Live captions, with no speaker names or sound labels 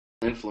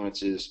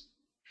influences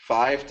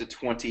 $5 to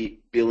 $20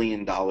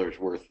 billion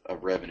worth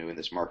of revenue in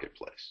this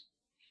marketplace.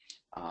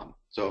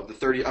 So of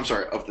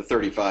the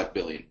 35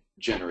 billion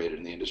generated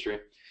in the industry.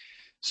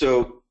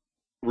 So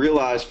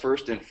realize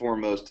first and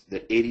foremost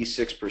that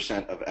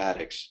 86% of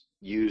addicts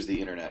use the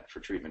internet for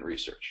treatment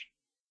research.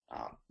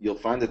 You'll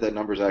find that that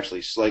number is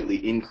actually slightly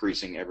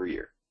increasing every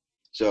year.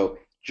 So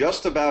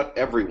just about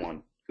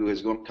everyone who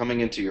is coming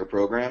into your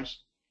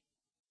programs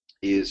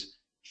is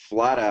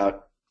flat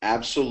out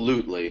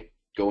absolutely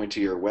going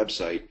to your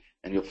website,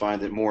 and you'll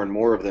find that more and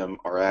more of them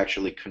are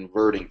actually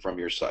converting from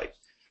your site.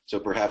 So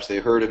perhaps they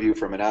heard of you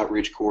from an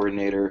outreach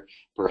coordinator,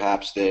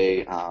 perhaps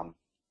they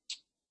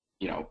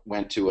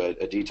went to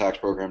a detox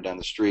program down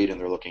the street and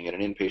they're looking at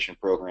an inpatient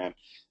program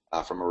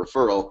from a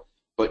referral,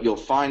 but you'll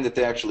find that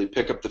they actually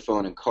pick up the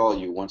phone and call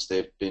you once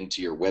they've been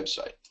to your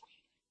website.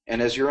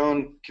 And as your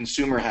own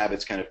consumer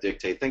habits kind of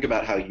dictate, think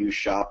about how you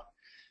shop.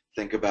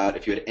 Think about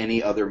if you had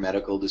any other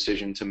medical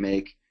decision to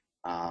make.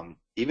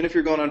 Even if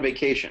you're going on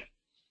vacation,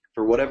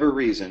 for whatever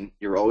reason,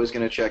 you're always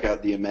going to check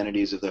out the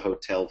amenities of the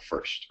hotel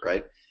first,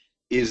 right?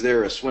 Is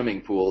there a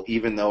swimming pool,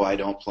 even though I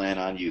don't plan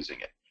on using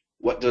it?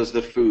 What does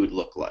the food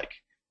look like?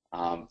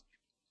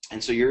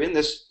 And so you're in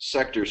this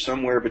sector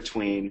somewhere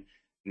between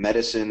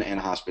medicine and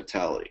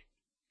hospitality.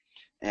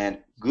 And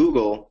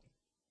Google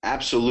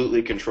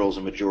absolutely controls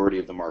a majority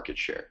of the market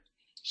share.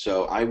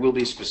 So I will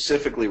be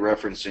specifically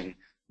referencing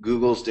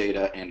Google's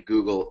data and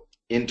Google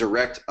in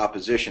direct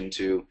opposition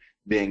to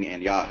Bing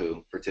and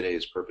Yahoo for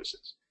today's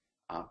purposes.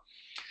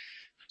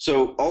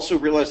 So also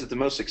realize that the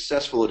most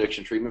successful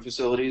addiction treatment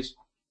facilities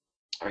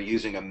are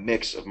using a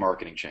mix of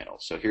marketing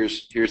channels. So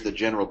here's the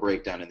general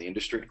breakdown in the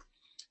industry.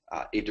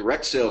 A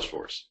direct sales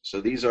force.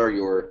 So these are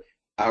your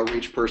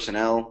outreach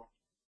personnel.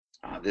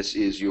 This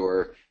is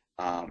your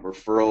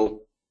referral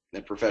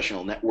and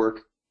professional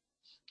network.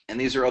 And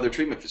these are other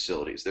treatment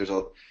facilities.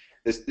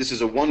 This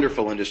is a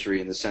wonderful industry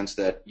in the sense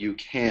that you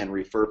can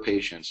refer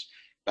patients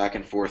back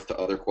and forth to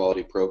other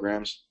quality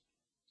programs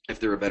if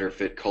they're a better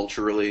fit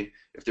culturally,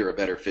 if they're a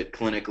better fit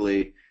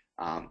clinically,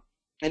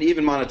 and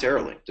even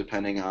monetarily,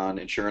 depending on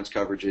insurance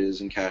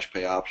coverages and cash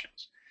pay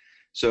options.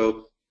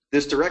 So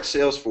this direct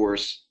sales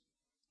force,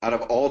 out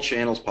of all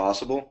channels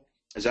possible,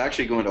 is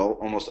actually going to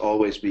almost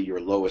always be your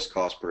lowest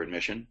cost per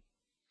admission.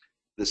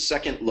 The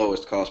second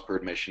lowest cost per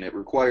admission. It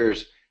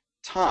requires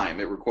time,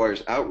 it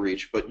requires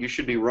outreach, but you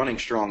should be running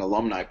strong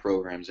alumni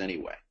programs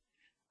anyway.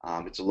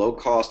 It's a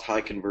low-cost,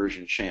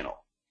 high-conversion channel.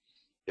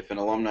 If an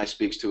alumni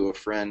speaks to a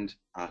friend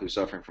who's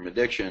suffering from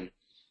addiction,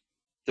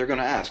 they're going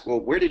to ask, well,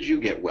 where did you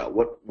get well?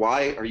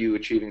 Why are you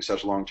achieving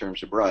such long-term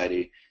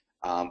sobriety?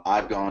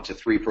 I've gone to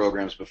 3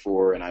 programs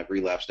before, and I've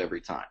relapsed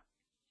every time.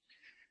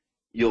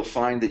 You'll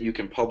find that you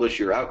can publish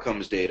your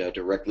outcomes data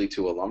directly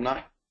to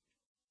alumni,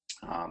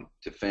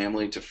 to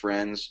family, to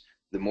friends.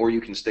 The more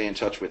you can stay in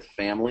touch with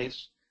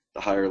families,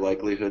 the higher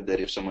likelihood that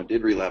if someone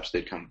did relapse,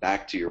 they'd come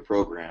back to your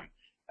program,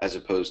 as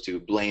opposed to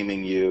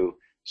blaming you,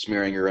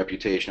 smearing your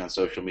reputation on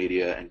social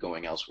media, and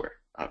going elsewhere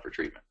for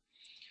treatment.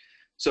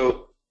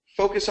 So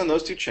focus on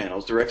those 2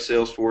 channels, direct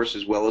sales force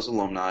as well as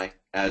alumni,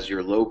 as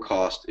your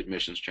low-cost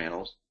admissions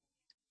channels.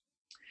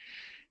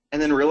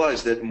 And then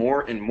realize that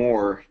more and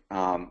more,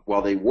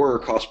 while they were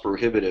cost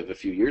prohibitive a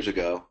few years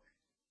ago,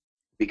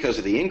 because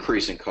of the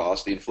increasing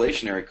cost, the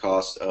inflationary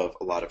cost of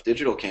a lot of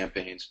digital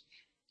campaigns,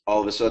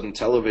 all of a sudden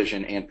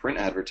television and print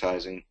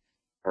advertising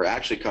are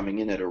actually coming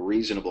in at a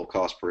reasonable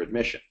cost per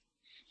admission.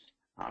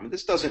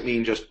 This doesn't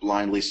mean just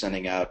blindly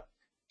sending out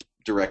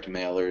direct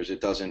mailers.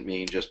 It doesn't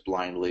mean just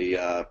blindly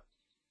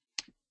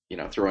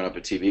throwing up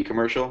a TV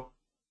commercial.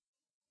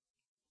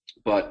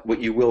 But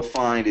what you will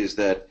find is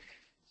that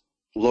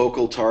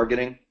local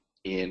targeting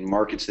in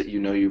markets that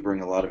you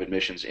bring a lot of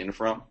admissions in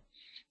from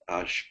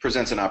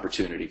presents an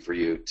opportunity for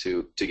you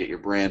to get your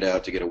brand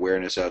out, to get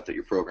awareness out that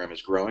your program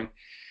is growing.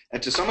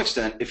 And to some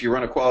extent, if you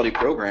run a quality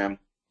program,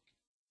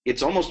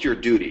 it's almost your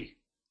duty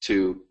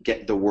to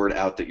get the word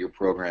out that your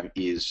program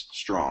is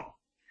strong.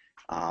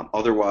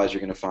 Otherwise,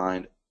 you're going to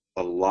find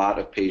a lot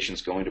of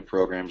patients going to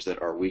programs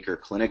that are weaker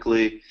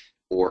clinically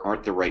or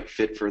aren't the right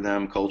fit for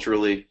them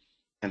culturally,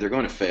 and they're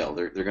going to fail.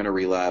 They're going to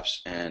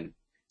relapse, and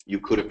you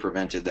could have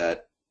prevented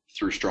that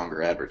through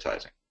stronger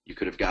advertising. You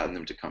could have gotten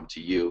them to come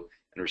to you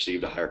and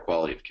received a higher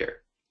quality of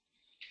care.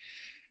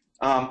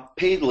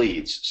 Paid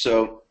leads.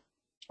 So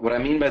what I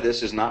mean by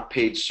this is not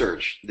paid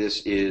search.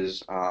 This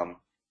is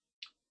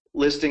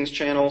listings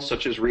channels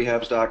such as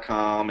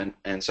rehabs.com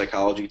and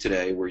Psychology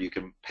Today, where you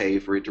can pay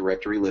for a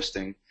directory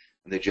listing,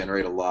 and they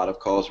generate a lot of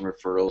calls and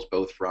referrals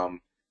both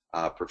from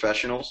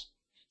professionals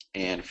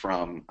and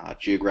from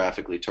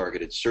geographically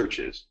targeted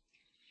searches.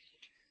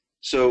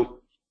 So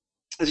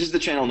this is the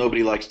channel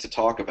nobody likes to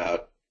talk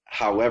about.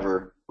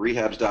 However,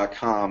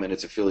 rehabs.com and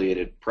its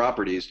affiliated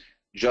properties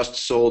just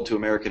sold to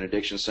American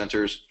Addiction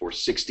Centers for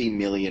 $60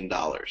 million.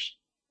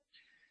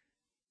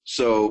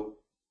 So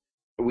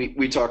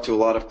we talk to a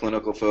lot of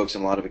clinical folks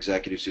and a lot of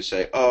executives who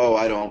say, oh,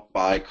 I don't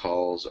buy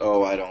calls,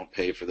 oh, I don't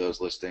pay for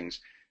those listings.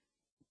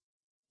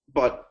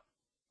 But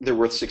they're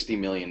worth $60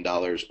 million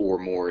or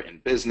more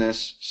in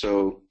business,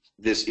 so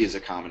this is a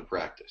common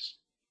practice.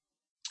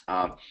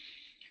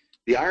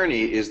 The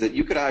irony is that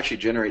you could actually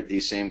generate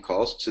these same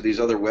calls. So these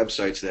other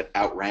websites that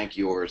outrank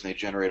yours and they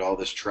generate all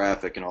this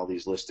traffic and all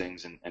these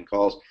listings and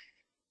calls,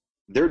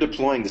 they're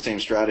deploying the same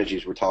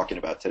strategies we're talking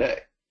about today.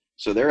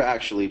 So they're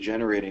actually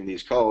generating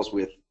these calls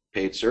with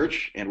paid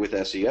search and with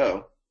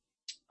SEO.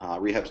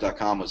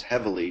 Rehabs.com was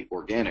heavily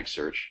organic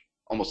search,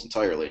 almost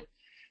entirely.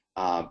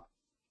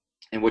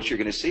 And what you're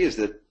going to see is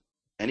that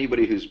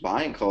anybody who's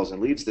buying calls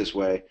and leads this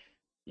way,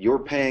 you're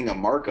paying a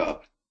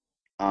markup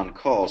on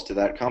calls to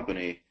that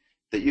company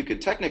that you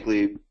could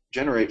technically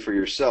generate for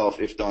yourself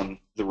if done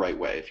the right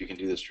way, if you can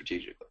do this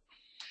strategically.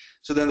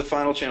 So then the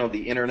final channel,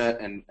 the internet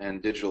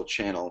and digital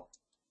channel,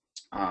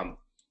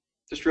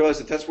 just realize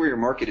that that's where your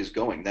market is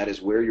going. That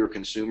is where your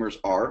consumers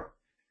are.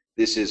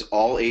 This is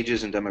all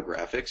ages and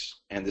demographics,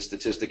 and the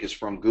statistic is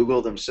from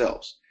Google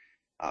themselves.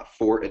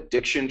 For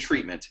addiction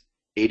treatment,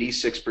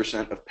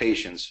 86% of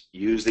patients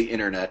use the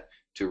internet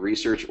to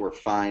research or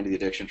find the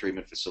addiction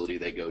treatment facility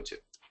they go to.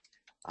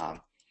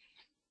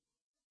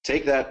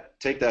 Take that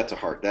to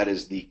heart. That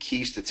is the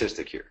key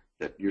statistic here,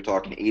 that you're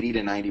talking 80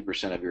 to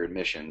 90% of your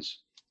admissions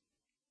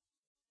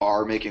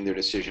are making their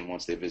decision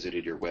once they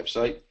visited your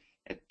website.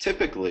 And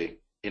typically,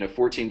 in a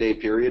 14-day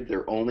period,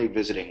 they're only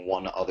visiting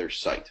one other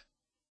site.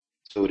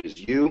 So it is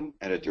you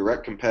and a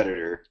direct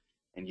competitor,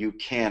 and you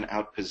can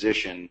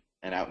outposition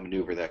and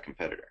outmaneuver that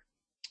competitor.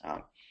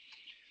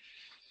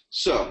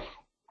 So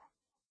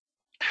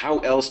how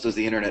else does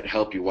the internet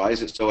help you? Why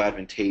is it so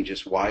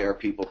advantageous? Why are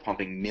people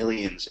pumping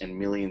millions and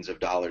millions of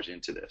dollars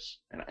into this?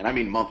 And I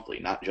mean monthly,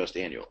 not just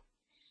annual.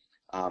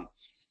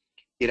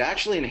 It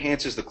actually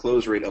enhances the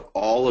close rate of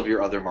all of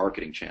your other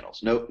marketing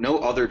channels. No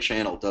other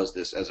channel does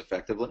this as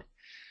effectively.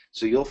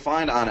 So you'll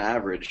find on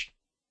average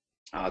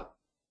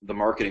the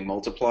marketing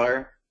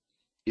multiplier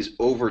is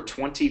over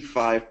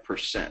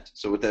 25%.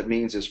 So what that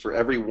means is for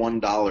every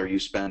 $1 you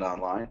spend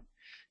online,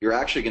 you're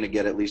actually going to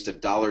get at least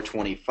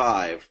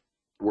 $1.25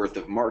 worth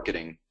of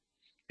marketing,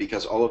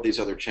 because all of these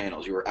other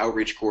channels, your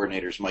outreach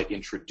coordinators might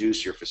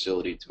introduce your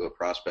facility to a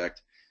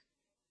prospect,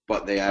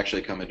 but they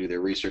actually come and do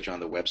their research on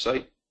the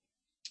website.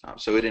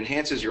 So it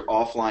enhances your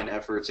offline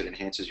efforts, it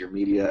enhances your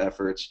media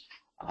efforts,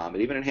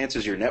 it even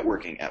enhances your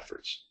networking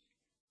efforts.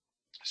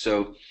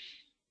 So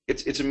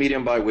it's a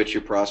medium by which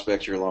your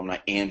prospects, your alumni,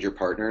 and your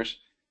partners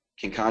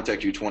can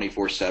contact you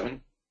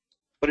 24/7,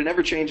 but it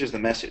never changes the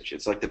message.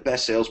 It's like the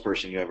best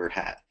salesperson you ever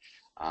had.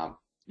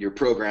 Your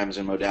programs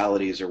and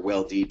modalities are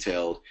well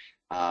detailed.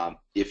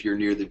 If you're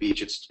near the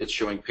beach, it's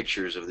showing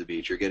pictures of the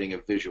beach. You're getting a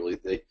visual.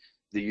 The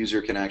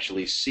user can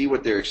actually see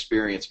what their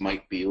experience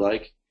might be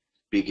like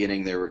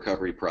beginning their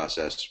recovery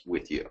process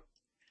with you.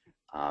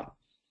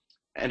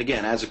 And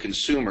again, as a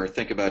consumer,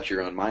 think about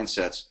your own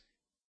mindsets.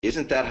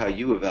 Isn't that how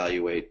you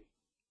evaluate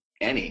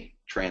any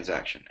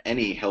transaction,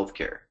 any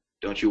healthcare?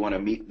 Don't you want to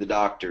meet the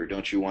doctor?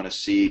 Don't you want to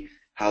see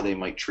how they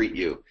might treat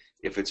you?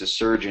 If it's a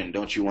surgeon,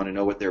 don't you want to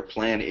know what their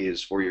plan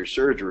is for your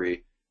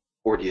surgery,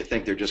 or do you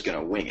think they're just going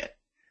to wing it?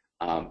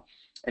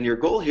 And your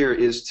goal here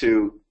is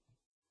to,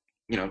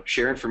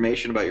 share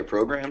information about your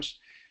programs,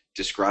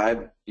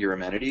 describe your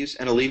amenities,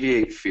 and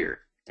alleviate fear.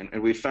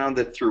 And we found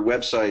that through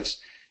websites,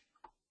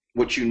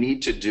 what you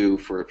need to do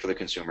for the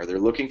consumer, they're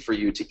looking for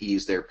you to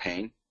ease their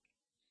pain.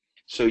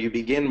 So you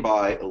begin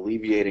by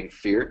alleviating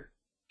fear,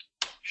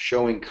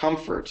 showing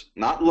comfort,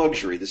 not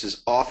luxury. This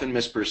is often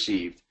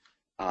misperceived.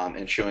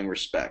 And showing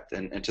respect.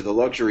 And to the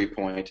luxury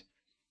point,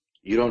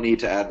 you don't need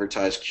to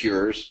advertise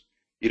cures.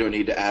 You don't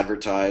need to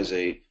advertise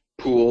a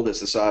pool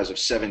that's the size of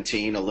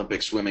 17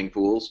 Olympic swimming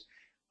pools.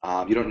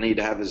 You don't need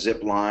to have a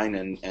zip line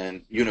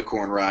and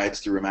unicorn rides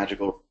through a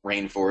magical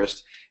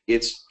rainforest.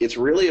 It's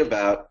really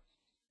about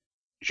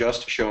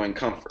just showing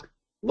comfort.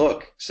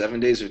 Look,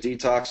 7 days of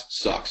detox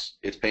sucks.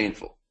 It's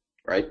painful,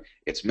 right?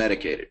 It's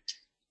medicated.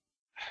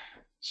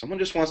 Someone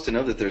just wants to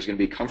know that there's going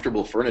to be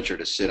comfortable furniture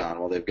to sit on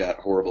while they've got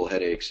horrible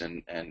headaches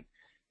and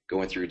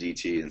going through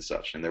DT and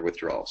such and their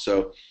withdrawal.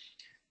 So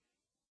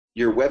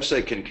your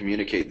website can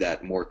communicate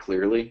that more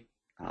clearly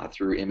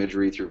through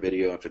imagery, through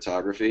video and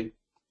photography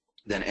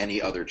than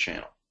any other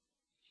channel.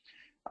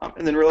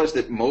 And then realize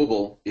that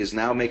mobile is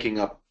now making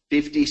up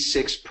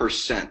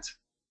 56%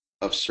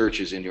 of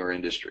searches in your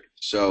industry.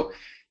 So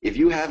if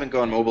you haven't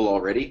gone mobile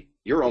already,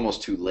 you're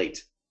almost too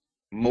late.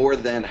 More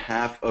than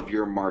half of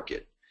your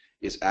market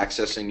is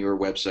accessing your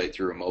website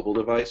through a mobile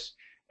device,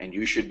 and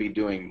you should be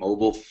doing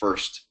mobile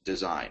first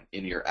design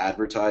in your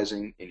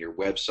advertising, in your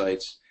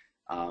websites,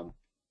 and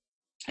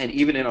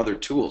even in other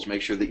tools.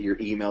 Make sure that your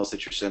emails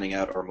that you're sending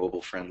out are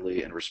mobile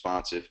friendly and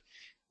responsive.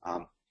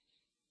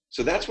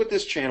 So that's what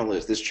this channel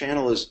is. This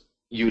channel is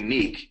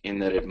unique in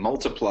that it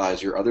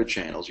multiplies your other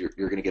channels. You're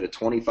going to get a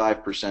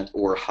 25%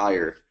 or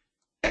higher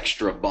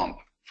extra bump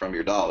from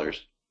your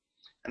dollars,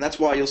 and that's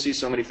why you'll see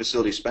so many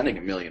facilities spending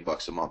 $1 million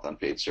a month on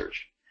paid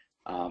search.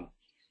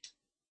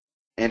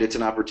 And it's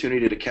an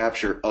opportunity to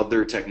capture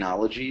other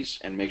technologies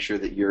and make sure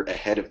that you're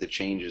ahead of the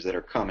changes that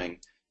are coming,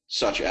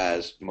 such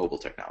as mobile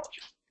technology.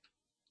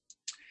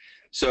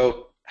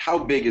 So how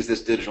big is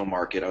this digital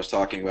market? I was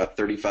talking about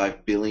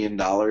 $35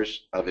 billion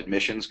of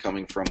admissions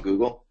coming from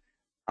Google.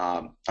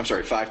 I'm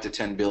sorry, 5 to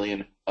 10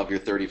 billion of your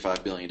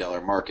 $35 billion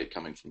market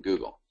coming from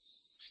Google.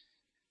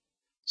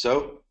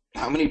 So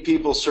how many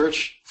people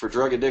search for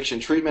drug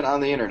addiction treatment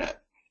on the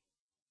internet?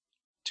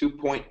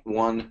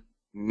 2.1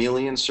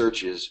 million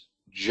searches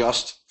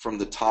just from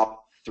the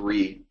top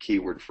 3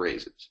 keyword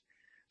phrases.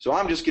 So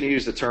I'm just going to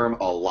use the term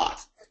a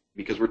lot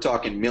because we're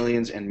talking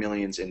millions and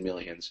millions and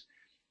millions.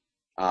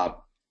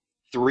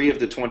 3 of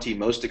the 20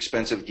 most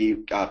expensive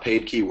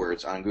paid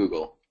keywords on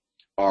Google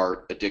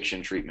are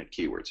addiction treatment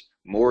keywords,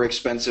 more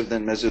expensive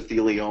than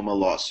mesothelioma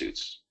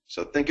lawsuits.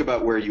 So think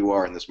about where you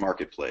are in this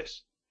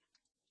marketplace.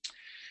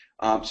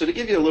 So to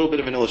give you a little bit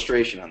of an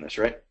illustration on this,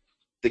 right?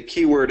 The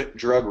keyword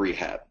drug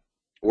rehab,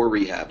 or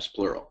rehabs,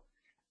 plural,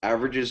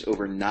 averages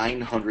over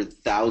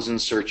 900,000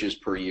 searches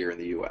per year in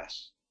the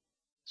US.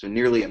 So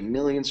nearly 1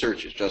 million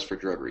searches just for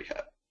drug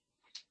rehab.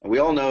 And we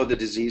all know the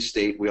disease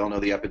state, we all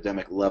know the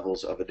epidemic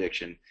levels of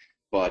addiction,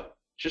 but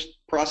just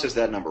process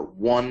that number,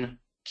 1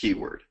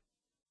 keyword.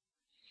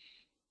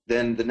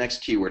 Then the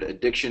next keyword,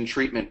 addiction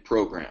treatment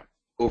program,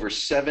 over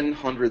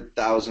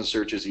 700,000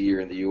 searches a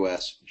year in the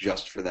US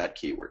just for that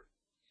keyword.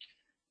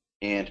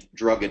 And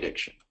drug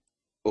addiction,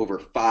 over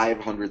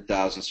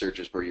 500,000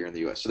 searches per year in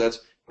the US. So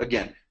that's,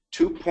 again,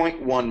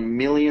 2.1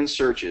 million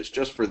searches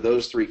just for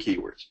those 3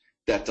 keywords.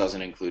 That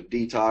doesn't include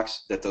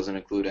detox. That doesn't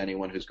include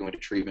anyone who's going to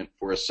treatment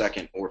for a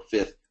 2nd or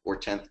 5th or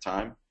 10th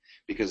time,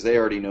 because they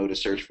already know to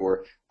search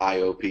for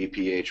IOP,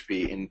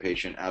 PHP,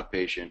 inpatient,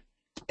 outpatient,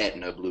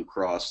 Aetna, Blue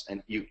Cross,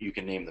 and you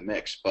can name the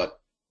mix.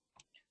 But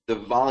the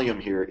volume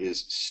here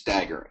is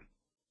staggering.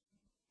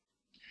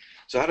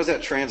 So how does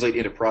that translate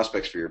into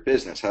prospects for your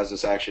business? How is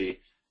this actually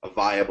a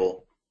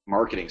viable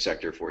marketing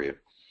sector for you?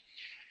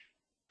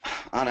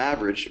 On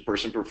average, a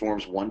person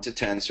performs 1 to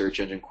 10 search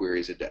engine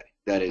queries a day.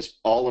 That is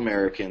all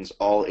Americans,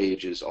 all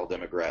ages, all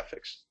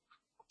demographics.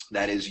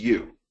 That is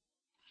you.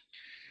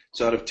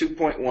 So out of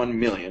 2.1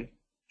 million,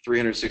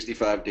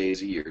 365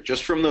 days a year,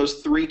 just from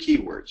those 3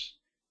 keywords,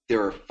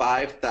 there are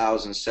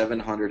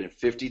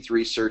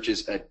 5,753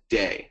 searches a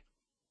day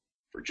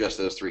for just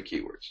those 3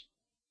 keywords.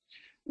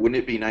 Wouldn't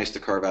it be nice to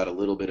carve out a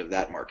little bit of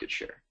that market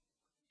share?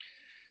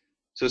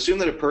 So assume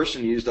that a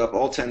person used up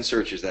all 10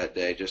 searches that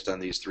day just on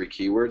these 3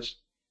 keywords.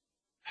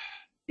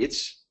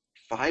 It's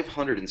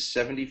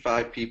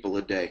 575 people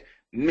a day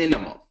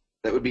minimum.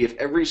 That would be if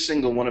every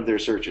single one of their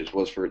searches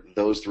was for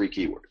those 3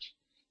 keywords.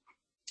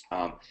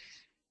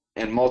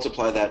 And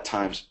multiply that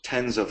times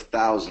tens of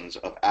thousands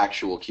of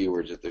actual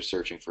keywords that they're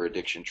searching for: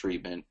 addiction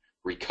treatment,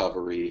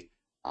 recovery,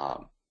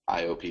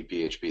 IOP,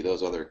 PHP,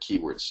 those other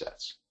keyword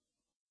sets.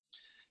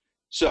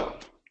 So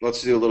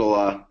let's do a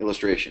little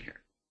illustration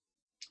here.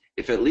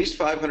 If at least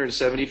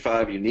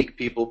 575 unique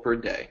people per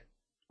day,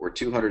 or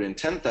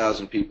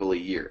 210,000 people a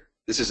year,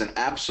 this is an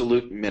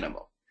absolute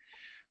minimum.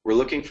 We're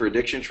looking for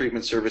addiction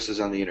treatment services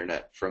on the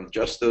internet from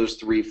just those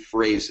 3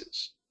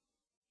 phrases,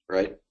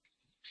 right?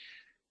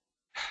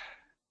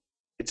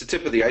 It's a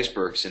tip of the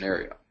iceberg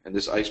scenario, and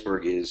this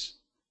iceberg is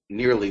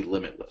nearly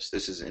limitless.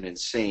 This is an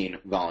insane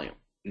volume.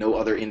 No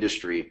other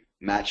industry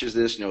matches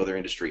this. No other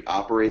industry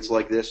operates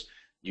like this.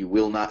 You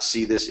will not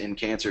see this in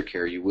cancer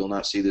care. You will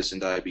not see this in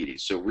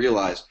diabetes. So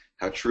realize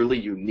how truly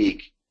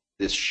unique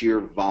this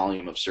sheer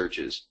volume of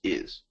searches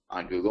is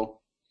on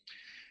Google.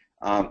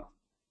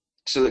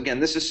 So again,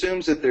 this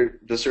assumes that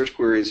the search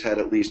queries had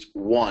at least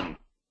one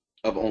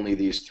of only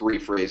these 3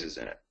 phrases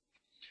in it.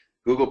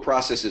 Google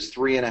processes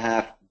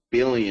 3.5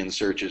 billion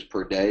searches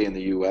per day in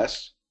the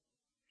US,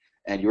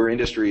 and your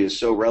industry is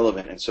so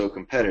relevant and so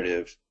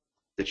competitive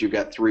that you've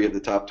got 3 of the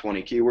top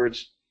 20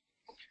 keywords.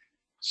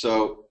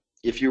 So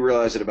if you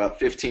realize that about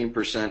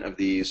 15% of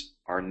these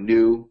are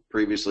new,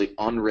 previously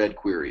unread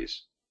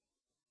queries,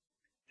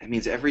 that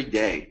means every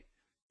day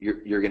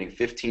you're getting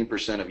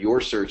 15% of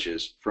your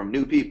searches from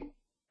new people.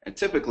 And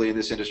typically in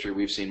this industry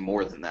we've seen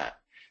more than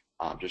that,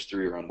 just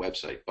through your own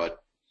website.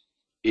 But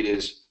it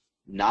is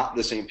not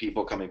the same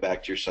people coming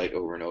back to your site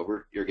over and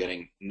over. You're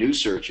getting new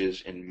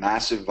searches in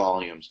massive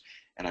volumes,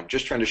 and I'm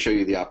just trying to show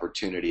you the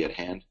opportunity at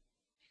hand.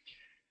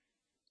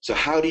 So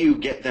how do you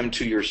get them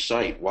to your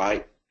site?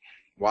 Why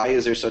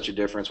is there such a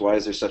difference? Why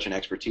is there such an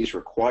expertise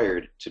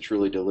required to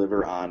truly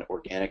deliver on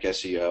organic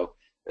SEO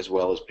as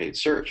well as paid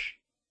search,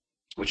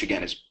 which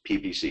again is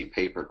PPC,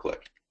 pay per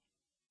click?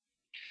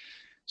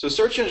 So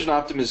search engine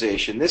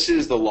optimization, this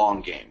is the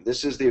long game.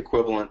 This is the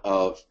equivalent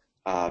of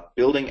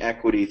building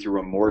equity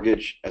through a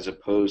mortgage as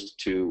opposed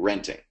to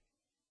renting.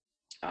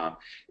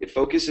 It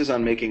focuses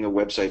on making a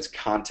website's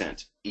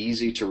content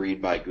easy to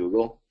read by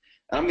Google.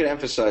 And I'm going to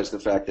emphasize the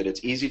fact that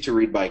it's easy to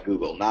read by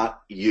Google,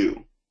 not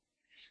you.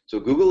 So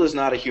Google is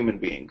not a human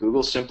being.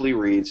 Google simply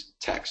reads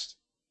text,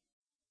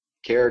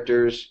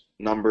 characters,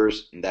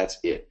 numbers, and that's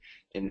it.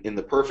 In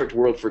the perfect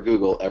world for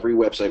Google, every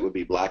website would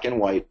be black and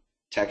white,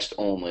 text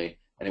only,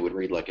 and it would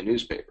read like a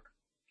newspaper.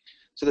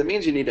 So that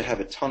means you need to have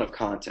a ton of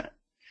content.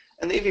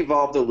 And they've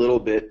evolved a little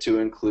bit to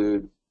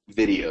include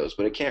videos,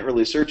 but it can't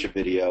really search a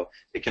video.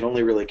 It can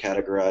only really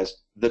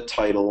categorize the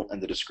title and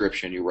the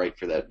description you write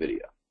for that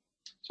video.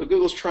 So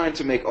Google's trying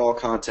to make all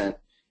content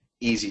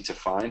easy to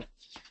find,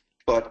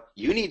 but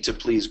you need to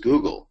please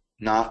Google,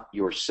 not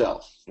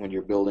yourself, when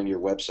you're building your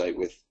website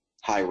with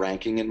high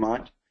ranking in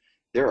mind.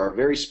 There are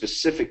very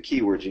specific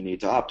keywords you need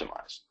to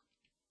optimize.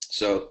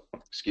 So,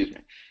 excuse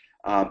me.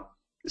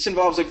 This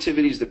involves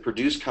activities that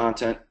produce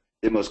content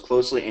that most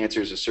closely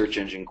answers a search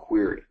engine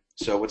query.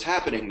 So what's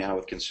happening now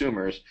with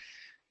consumers,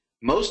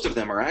 most of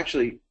them are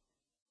actually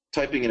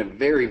typing in a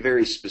very,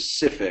 very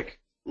specific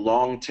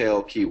long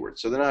tail keyword.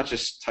 So they're not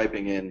just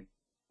typing in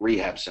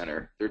rehab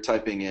center, they're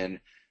typing in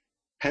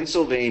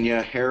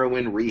Pennsylvania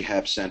heroin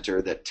rehab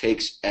center that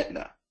takes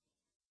Aetna.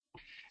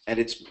 And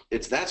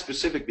it's that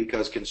specific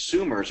because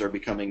consumers are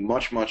becoming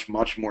much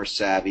more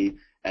savvy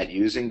at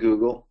using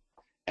Google,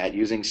 at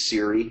using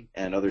Siri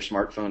and other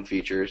smartphone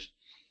features.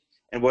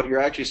 And what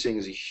you're actually seeing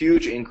is a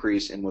huge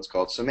increase in what's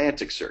called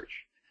semantic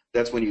search.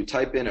 That's when you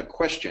type in a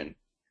question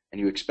and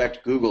you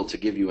expect Google to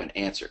give you an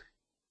answer.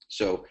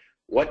 So,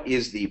 what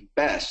is the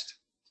best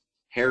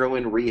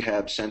heroin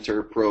rehab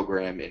center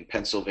program in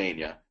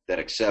Pennsylvania that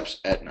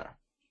accepts Aetna?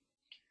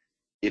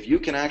 If you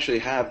can actually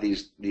have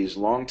these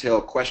long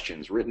tail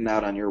questions written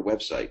out on your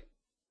website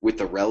with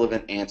the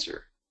relevant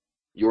answer,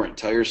 your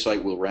entire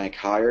site will rank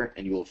higher,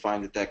 and you will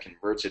find that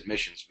converts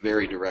admissions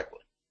very directly.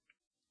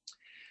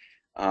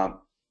 And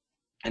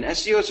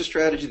SEO is a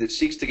strategy that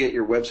seeks to get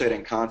your website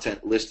and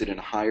content listed in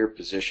higher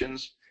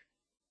positions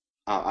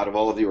out of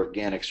all of the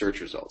organic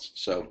search results.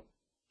 So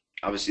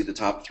obviously the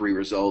top 3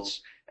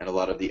 results and a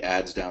lot of the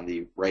ads down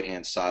the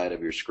right-hand side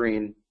of your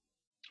screen,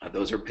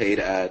 those are paid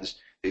ads.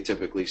 They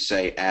typically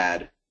say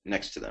ad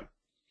next to them.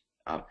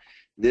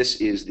 This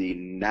is the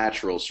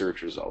natural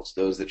search results.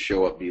 Those that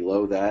show up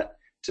below that,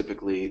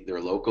 typically they're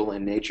local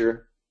in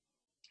nature.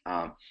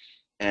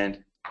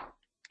 And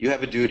you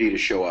have a duty to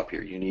show up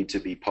here. You need to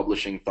be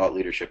publishing thought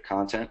leadership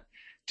content,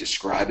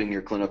 describing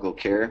your clinical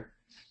care.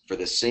 For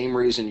the same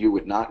reason you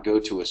would not go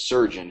to a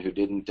surgeon who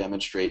didn't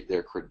demonstrate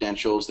their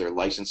credentials, their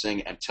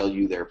licensing, and tell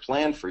you their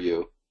plan for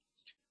you,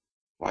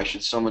 why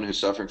should someone who's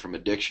suffering from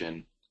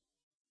addiction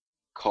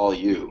call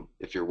you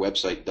if your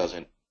website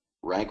doesn't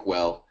rank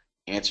well,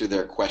 answer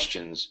their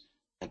questions,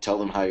 and tell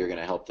them how you're going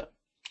to help them?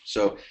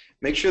 So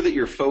make sure that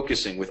you're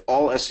focusing with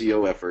all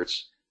SEO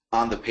efforts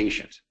on the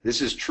patient.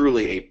 This is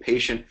truly a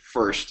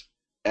patient-first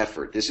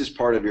effort. This is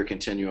part of your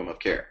continuum of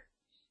care.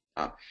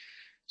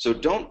 So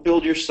don't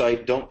build your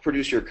site, don't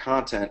produce your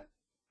content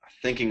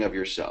thinking of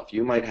yourself.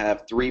 You might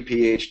have 3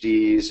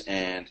 PhDs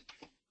and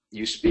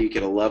you speak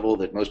at a level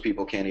that most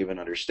people can't even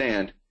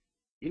understand.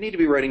 You need to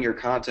be writing your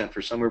content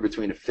for somewhere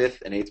between a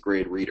 5th and 8th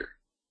grade reader.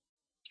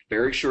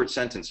 Very short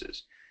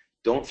sentences.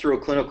 Don't throw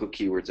clinical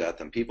keywords at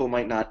them. People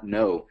might not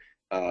know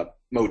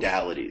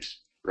modalities,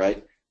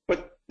 right?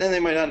 But then they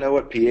might not know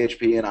what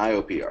PHP and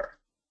IOP are.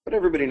 But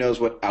everybody knows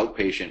what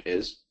outpatient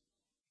is.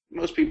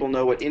 Most people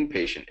know what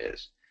inpatient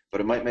is. But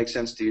it might make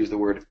sense to use the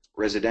word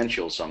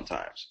residential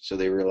sometimes, so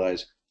they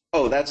realize,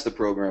 oh, that's the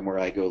program where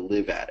I go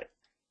live at it.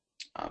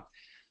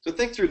 So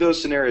think through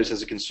those scenarios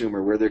as a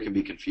consumer where there can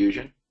be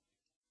confusion.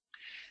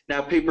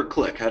 Now,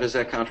 pay-per-click, how does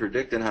that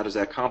contradict and how does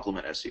that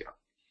complement SEO?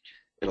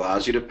 It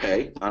allows you to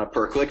pay on a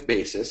per-click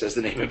basis, as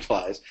the name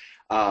implies,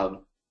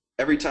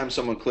 every time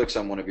someone clicks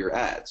on one of your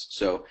ads.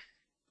 So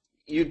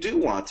you do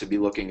want to be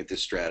looking at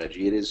this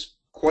strategy. It is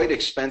quite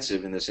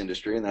expensive in this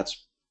industry, and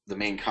that's the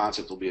main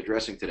concept we'll be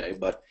addressing today,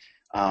 but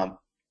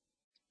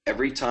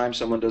every time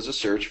someone does a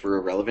search for a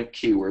relevant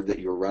keyword that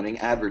you're running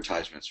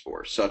advertisements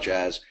for, such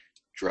as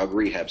drug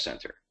rehab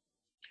center,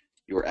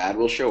 your ad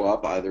will show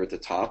up either at the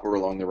top or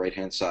along the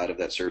right-hand side of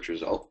that search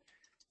result,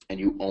 and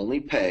you only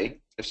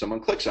pay if someone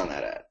clicks on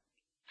that ad.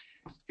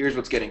 Here's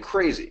what's getting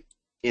crazy.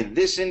 In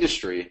this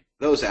industry,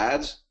 those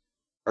ads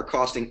are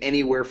costing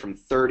anywhere from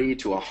 $30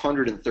 to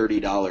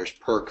 $130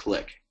 per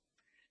click.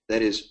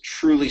 That is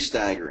truly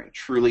staggering,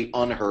 truly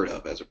unheard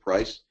of as a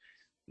price.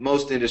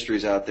 Most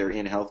industries out there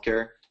in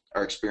healthcare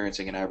are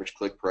experiencing an average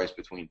click price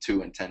between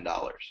 $2 and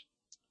 $10.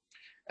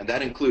 And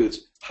that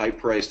includes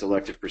high-priced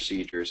elective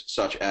procedures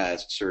such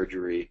as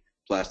surgery,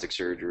 plastic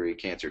surgery,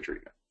 cancer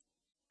treatment.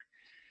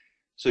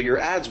 So your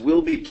ads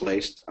will be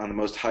placed on the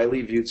most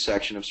highly viewed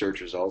section of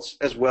search results,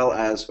 as well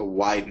as a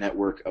wide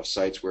network of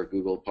sites where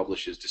Google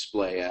publishes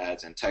display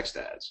ads and text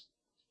ads.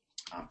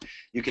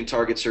 You can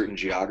target certain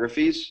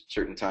geographies,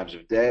 certain times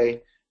of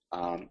day,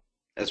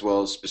 as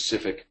well as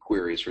specific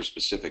queries for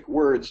specific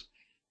words,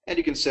 and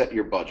you can set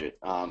your budget.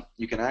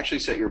 You can actually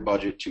set your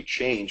budget to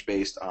change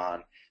based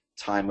on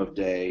time of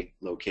day,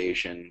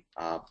 location,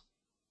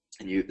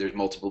 and there's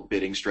multiple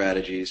bidding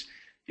strategies.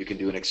 You can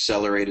do an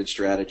accelerated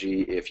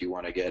strategy if you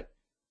want to get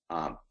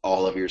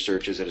all of your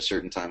searches at a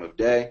certain time of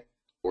day,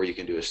 or you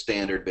can do a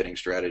standard bidding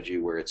strategy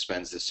where it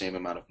spends the same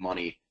amount of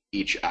money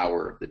each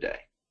hour of the day.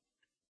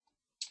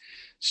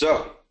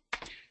 So,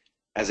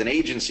 as an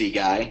agency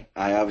guy,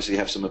 I obviously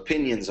have some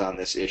opinions on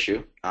this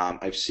issue.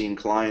 I've seen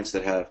clients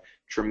that have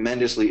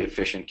tremendously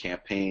efficient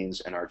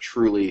campaigns and are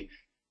truly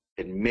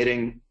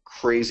admitting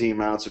crazy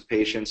amounts of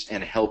patients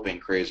and helping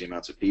crazy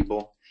amounts of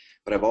people.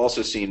 But I've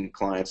also seen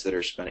clients that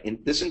are spending,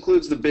 and this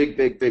includes the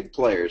big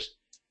players,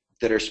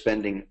 that are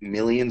spending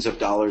millions of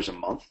dollars a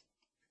month,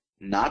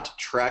 not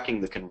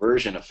tracking the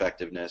conversion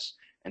effectiveness,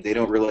 and they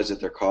don't realize that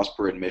their cost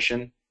per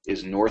admission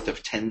is north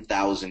of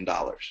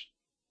 $10,000.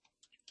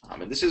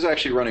 And this is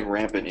actually running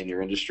rampant in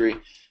your industry.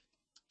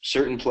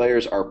 Certain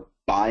players are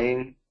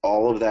buying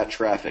all of that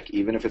traffic,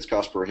 even if it's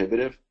cost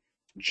prohibitive,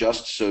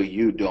 just so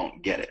you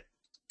don't get it.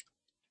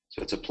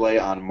 So it's a play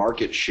on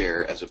market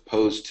share as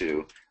opposed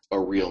to a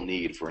real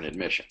need for an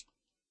admission.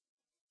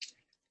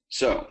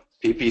 So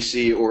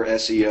PPC or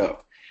SEO.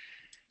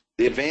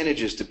 The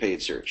advantages to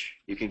paid search: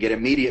 you can get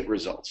immediate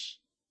results.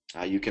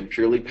 You can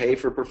purely pay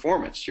for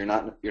performance. You're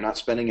not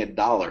spending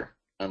 $1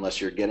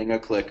 unless you're getting a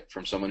click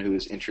from someone who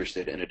is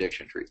interested in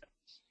addiction treatment.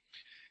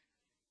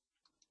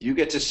 You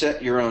get to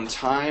set your own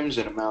times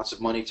and amounts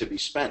of money to be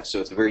spent,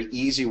 so it's a very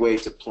easy way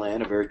to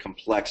plan a very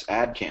complex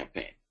ad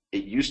campaign.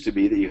 It used to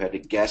be that you had to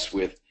guess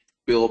with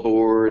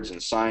billboards and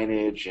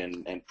signage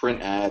and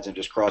print ads and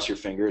just cross your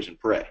fingers and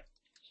pray.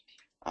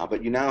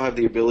 But you now have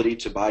the ability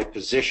to buy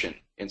position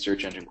in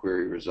search engine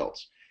query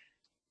results.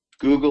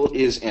 Google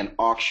is an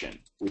auction,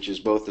 which is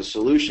both the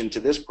solution to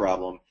this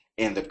problem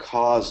and the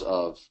cause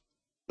of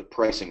the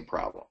pricing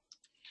problem.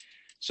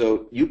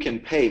 So you can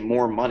pay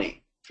more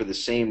money for the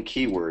same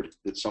keyword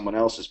that someone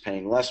else is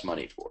paying less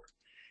money for,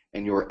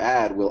 and your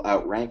ad will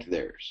outrank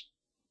theirs.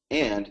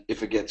 And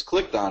if it gets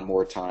clicked on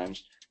more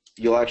times,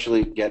 you'll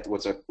actually get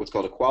what's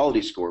called a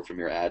quality score from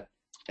your ad,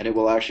 and it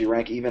will actually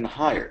rank even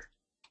higher.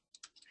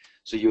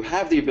 So you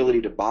have the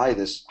ability to buy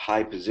this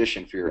high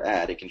position for your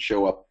ad. It can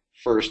show up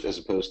first as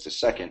opposed to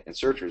second in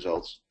search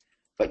results,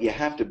 but you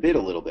have to bid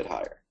a little bit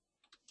higher,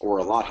 or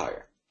a lot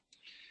higher.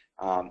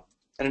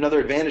 And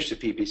another advantage to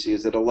PPC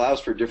is that it allows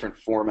for different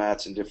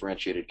formats and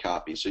differentiated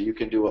copy. So you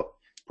can do a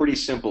pretty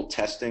simple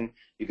testing.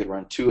 You could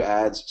run 2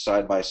 ads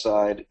side by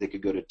side. They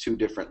could go to 2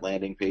 different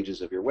landing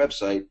pages of your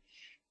website,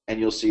 and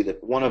you'll see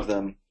that one of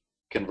them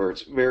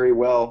converts very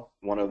well,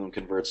 one of them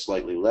converts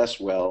slightly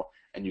less well,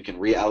 and you can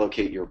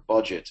reallocate your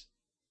budget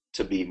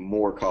to be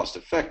more cost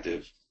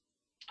effective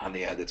on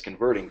the ad that's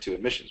converting to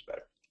admissions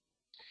better.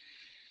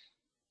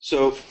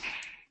 So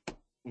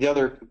the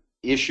other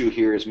issue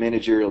here is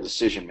managerial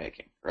decision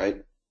making,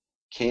 right?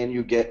 Can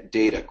you get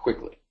data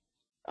quickly?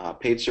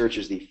 Paid search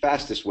is the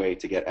fastest way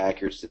to get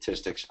accurate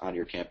statistics on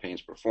your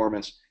campaign's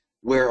performance.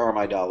 Where are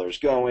my dollars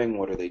going?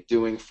 What are they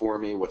doing for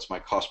me? What's my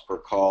cost per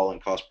call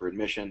and cost per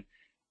admission?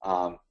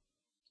 And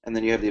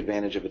then you have the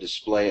advantage of a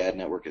display ad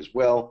network as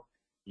well.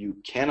 You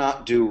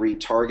cannot do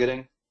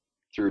retargeting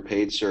through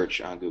paid search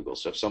on Google.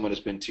 So if someone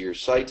has been to your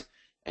site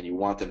and you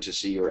want them to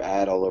see your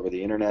ad all over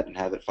the internet and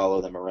have it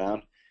follow them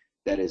around,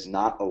 that is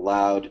not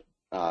allowed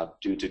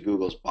due to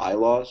Google's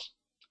bylaws,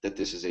 that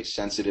this is a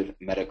sensitive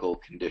medical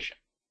condition.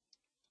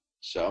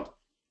 So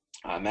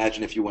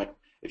imagine if you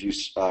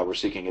were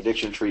seeking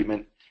addiction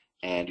treatment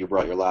and you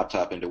brought your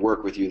laptop into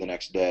work with you the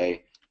next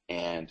day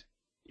and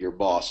your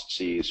boss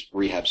sees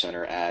rehab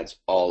center ads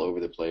all over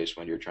the place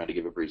when you're trying to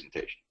give a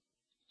presentation.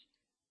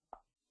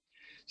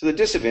 So the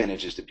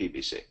disadvantages to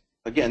PPC.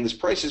 Again, this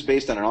price is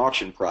based on an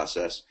auction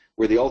process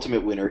where the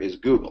ultimate winner is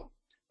Google.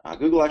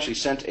 Google actually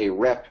sent a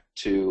rep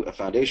to a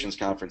foundations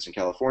conference in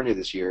California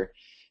this year,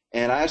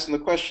 and I asked them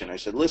the question. I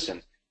said,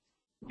 listen,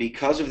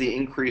 because of the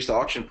increased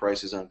auction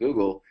prices on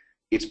Google,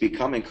 it's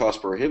becoming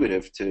cost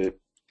prohibitive to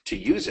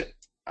use it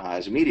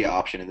as a media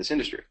option in this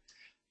industry.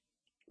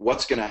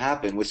 What's going to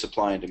happen with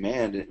supply and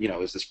demand? You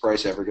know, is this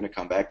price ever going to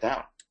come back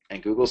down?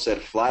 And Google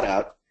said flat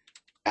out,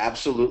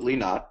 absolutely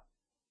not.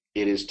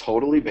 It is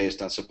totally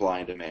based on supply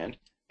and demand.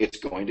 It's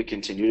going to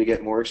continue to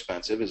get more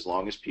expensive as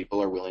long as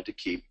people are willing to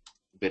keep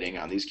bidding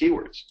on these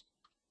keywords.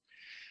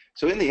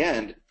 So in the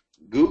end,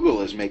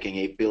 Google is making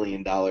 $8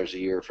 billion a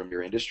year from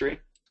your industry,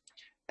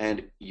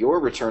 and your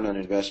return on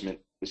investment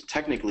is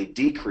technically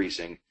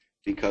decreasing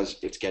because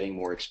it's getting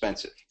more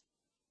expensive.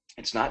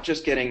 It's not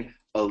just getting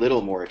a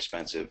little more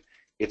expensive,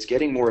 it's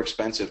getting more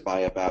expensive by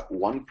about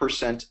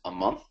 1% a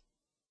month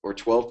or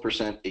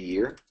 12% a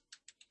year.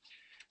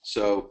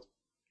 So,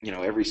 you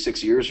know, every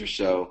 6 years or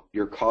so,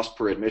 your cost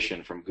per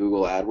admission from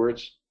Google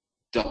AdWords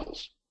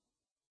doubles.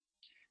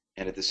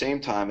 And at the same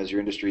time, as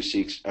your industry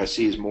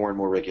sees more and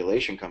more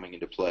regulation coming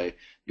into play,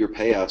 your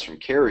payouts from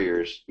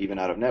carriers, even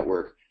out of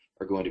network,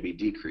 are going to be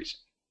decreasing.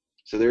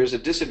 So there is a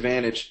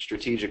disadvantage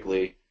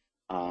strategically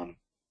to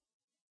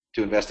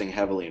investing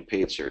heavily in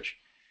paid search.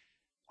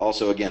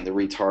 Also, again, the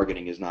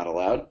retargeting is not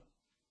allowed.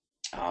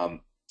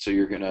 So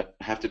you're going to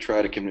have to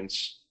try to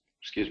convince,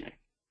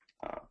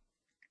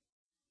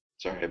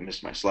 sorry, I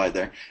missed my slide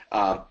there.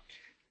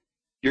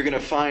 You're going to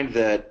find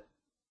that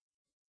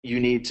you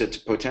need to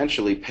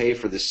potentially pay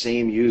for the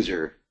same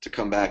user to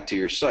come back to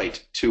your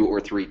site 2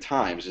 or 3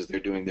 times as they're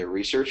doing their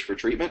research for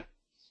treatment.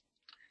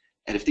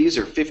 And if these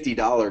are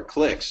 $50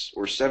 clicks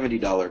or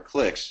 $70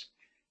 clicks,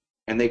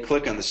 and they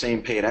click on the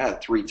same paid ad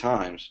 3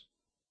 times,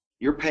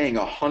 you're paying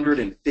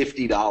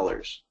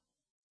 $150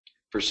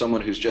 for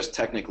someone who's just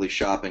technically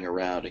shopping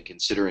around and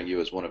considering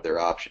you as one of their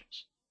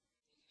options.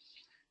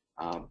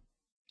 And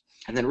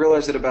then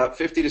realize that about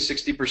 50 to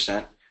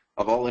 60%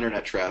 of all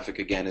internet traffic,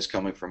 again, is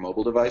coming from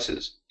mobile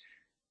devices.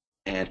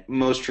 And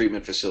most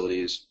treatment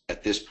facilities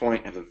at this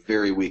point have a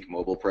very weak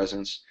mobile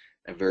presence,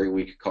 a very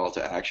weak call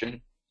to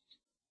action.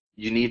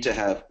 You need to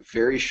have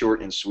very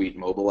short and sweet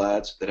mobile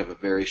ads that have a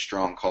very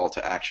strong call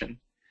to action.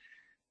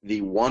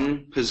 The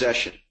one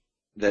possession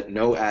that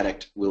no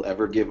addict will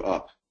ever give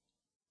up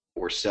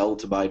or sell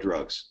to buy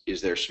drugs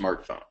is their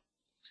smartphone.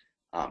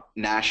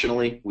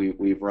 Nationally,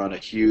 we've run a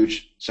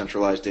huge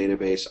centralized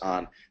database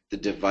on the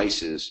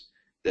devices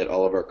that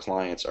all of our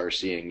clients are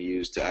seeing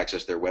used to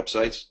access their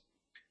websites.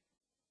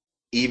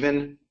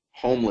 Even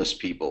homeless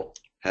people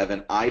have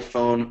an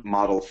iPhone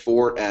Model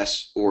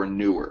 4S or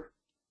newer.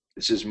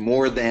 This is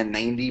more than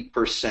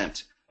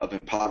 90% of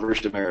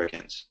impoverished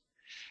Americans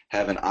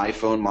have an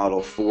iPhone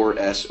Model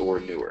 4S or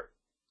newer.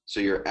 So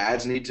your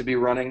ads need to be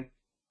running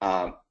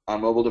on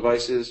mobile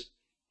devices,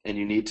 and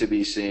you need to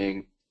be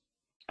seeing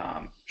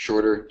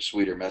shorter,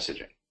 sweeter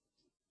messaging.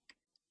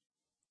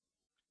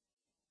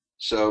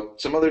 So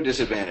some other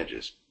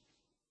disadvantages.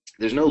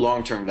 There's no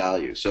long-term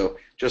value. So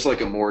just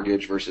like a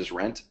mortgage versus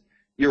rent,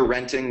 you're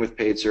renting with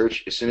paid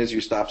search. As soon as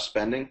you stop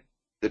spending,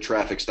 the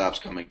traffic stops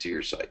coming to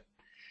your site.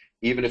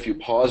 Even if you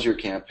pause your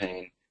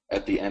campaign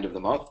at the end of the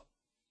month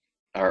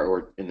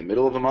or in the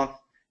middle of the month,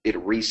 it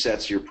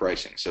resets your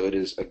pricing. So it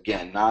is,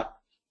 again, not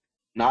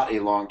a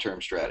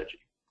long-term strategy.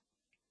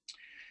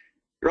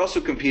 You're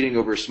also competing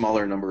over a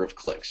smaller number of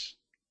clicks.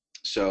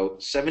 So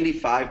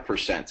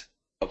 75%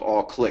 of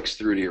all clicks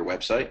through to your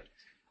website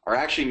are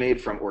actually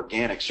made from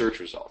organic search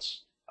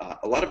results.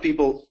 A lot of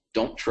people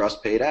don't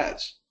trust paid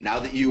ads. Now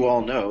that you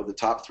all know the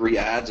top 3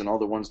 ads and all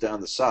the ones down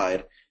the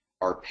side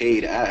are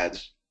paid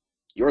ads,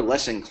 you're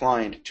less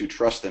inclined to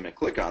trust them and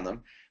click on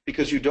them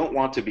because you don't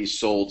want to be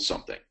sold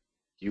something.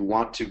 You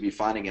want to be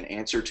finding an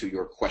answer to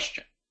your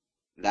question.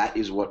 That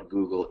is what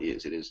Google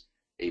is. It is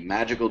a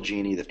magical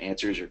genie that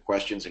answers your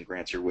questions and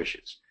grants your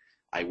wishes.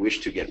 I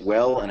wish to get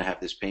well and have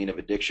this pain of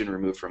addiction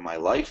removed from my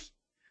life.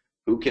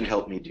 Who can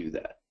help me do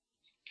that?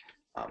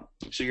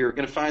 So you're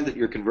going to find that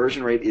your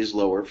conversion rate is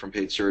lower from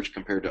paid search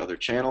compared to other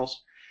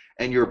channels,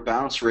 and your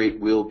bounce rate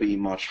will be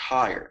much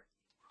higher.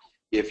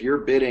 If you're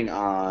bidding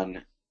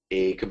on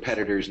a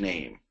competitor's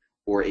name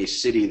or a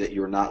city that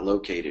you're not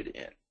located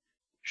in,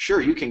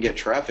 sure, you can get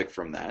traffic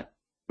from that,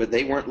 but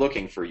they weren't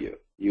looking for you.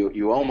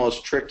 You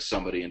almost tricked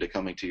somebody into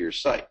coming to your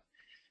site.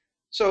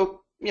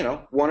 So,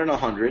 1 in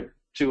 100,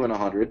 2 in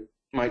 100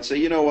 might say,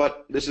 you know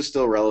what, this is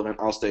still relevant,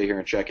 I'll stay here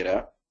and check it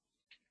out.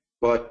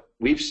 But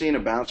we've seen a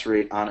bounce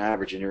rate on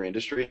average in your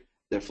industry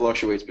that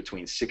fluctuates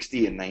between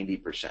 60 and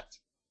 90%.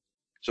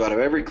 So out of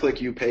every click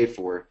you pay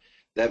for,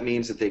 that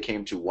means that they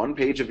came to one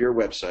page of your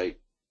website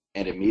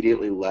and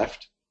immediately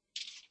left,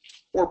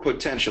 or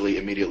potentially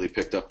immediately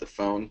picked up the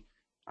phone,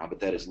 but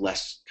that is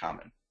less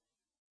common.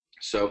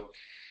 So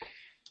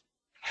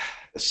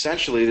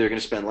essentially, they're going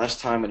to spend less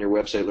time on your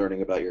website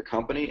learning about your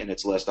company, and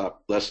it's less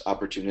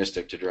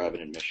opportunistic to drive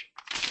an admission.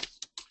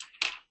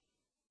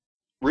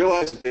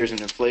 Realize that there's an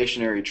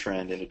inflationary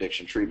trend in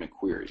addiction treatment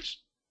queries.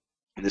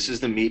 And this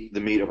is the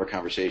meat of our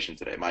conversation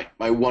today,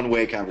 my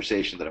one-way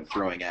conversation that I'm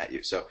throwing at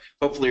you. So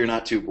hopefully you're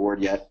not too bored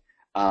yet.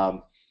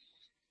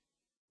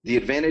 The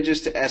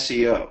advantages to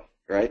SEO,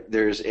 right?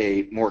 There's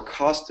a more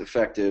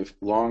cost-effective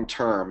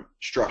long-term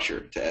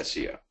structure to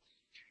SEO.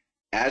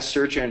 As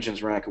search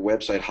engines rank a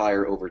website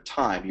higher over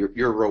time,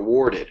 you're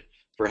rewarded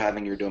for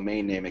having your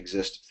domain name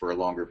exist for a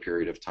longer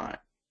period of time.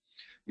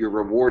 You're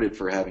rewarded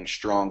for having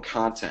strong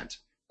content,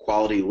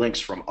 quality links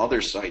from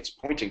other sites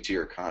pointing to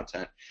your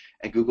content,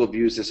 and Google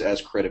views this as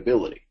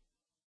credibility.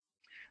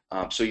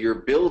 So you're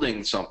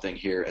building something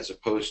here as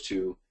opposed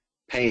to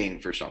paying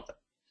for something.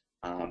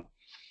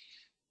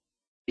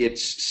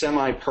 It's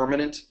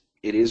semi-permanent.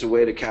 It is a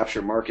way to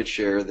capture market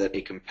share that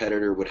a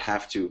competitor would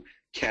have to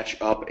catch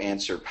up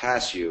and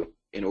surpass you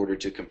in order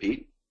to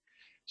compete.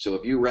 So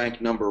if you rank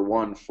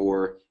 #1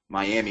 for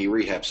Miami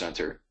Rehab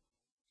Center,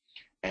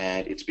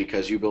 and it's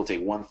because you built a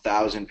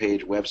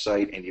 1,000-page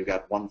website and you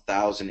got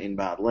 1,000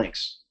 inbound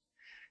links,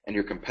 and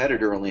your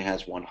competitor only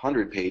has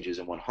 100 pages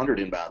and 100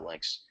 inbound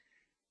links,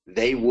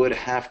 they would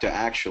have to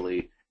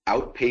actually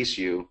outpace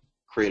you,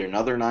 create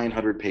another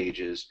 900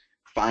 pages,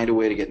 find a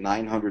way to get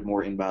 900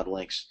 more inbound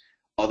links.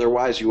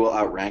 Otherwise, you will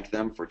outrank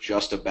them for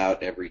just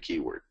about every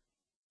keyword.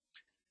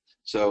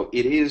 So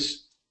it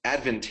is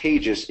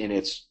advantageous in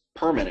its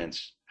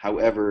permanence.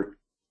 However,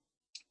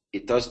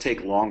 it does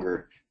take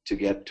longer to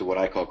get to what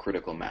I call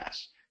critical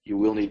mass. You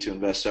will need to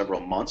invest several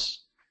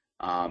months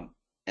and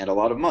a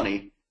lot of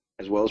money,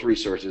 as well as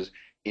resources,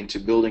 into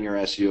building your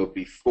SEO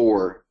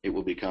before it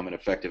will become an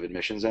effective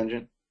admissions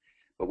engine.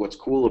 But what's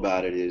cool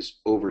about it is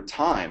over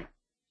time,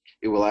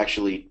 it will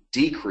actually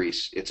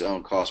decrease its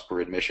own cost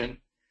per admission.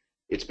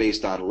 It's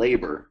based on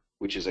labor,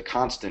 which is a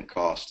constant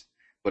cost,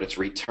 but its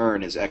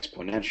return is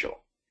exponential.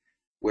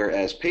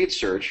 Whereas paid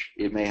search,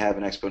 it may have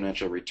an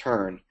exponential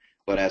return,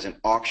 but as an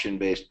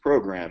auction-based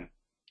program,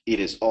 it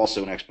is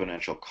also an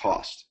exponential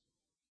cost.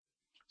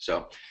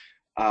 So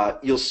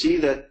you'll see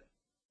that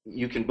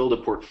you can build a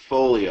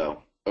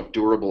portfolio of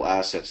durable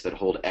assets that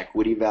hold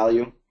equity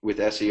value with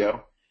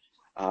SEO.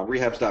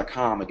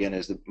 Rehabs.com, again,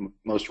 is the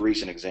most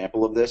recent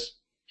example of this.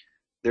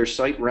 their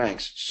site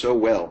ranks so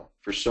well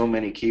for so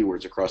many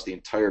keywords across the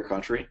entire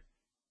country,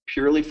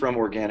 purely from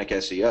organic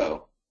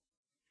SEO,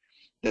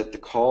 that the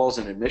calls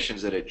and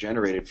admissions that it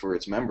generated for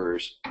its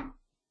members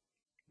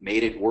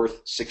made it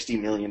worth $60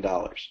 million,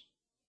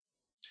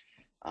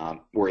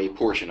 or a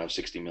portion of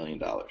 $60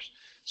 million.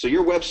 So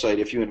your website,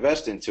 if you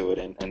invest into it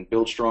and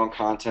build strong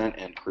content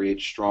and create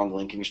strong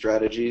linking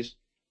strategies,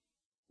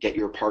 get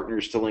your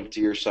partners to link to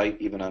your site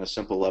even on a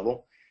simple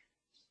level,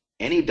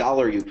 any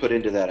dollar you put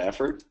into that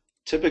effort,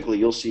 typically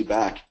you'll see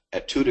back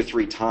at 2 to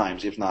 3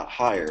 times, if not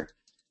higher,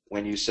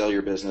 when you sell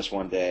your business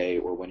one day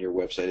or when your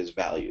website is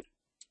valued.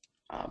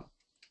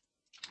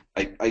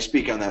 I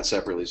speak on that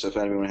separately, so if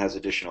anyone has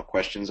additional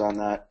questions on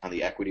that, on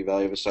the equity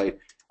value of a site,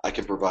 I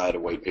can provide a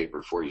white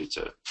paper for you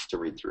to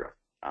read through.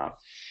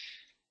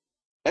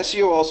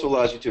 SEO also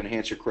allows you to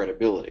enhance your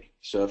credibility.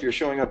 So if you're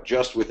showing up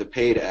just with a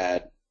paid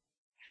ad,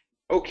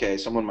 okay,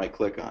 someone might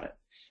click on it.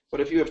 But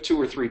if you have 2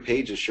 or 3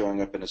 pages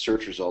showing up in a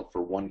search result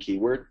for one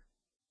keyword,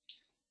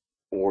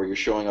 or you're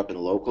showing up in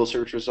local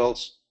search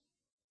results,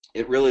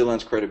 it really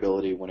lends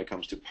credibility when it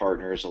comes to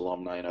partners,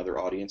 alumni, and other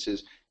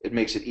audiences. It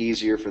makes it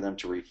easier for them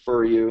to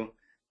refer you.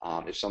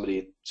 If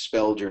somebody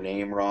spelled your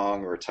name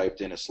wrong or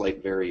typed in a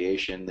slight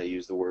variation, they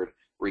use the word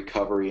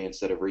recovery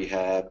instead of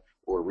rehab,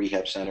 or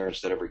rehab center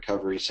instead of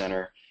recovery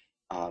center.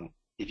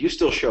 If you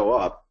still show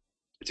up,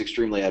 it's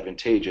extremely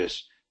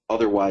advantageous.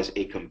 Otherwise,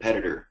 a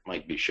competitor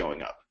might be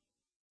showing up.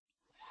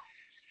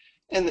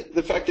 And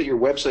the fact that your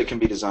website can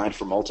be designed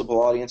for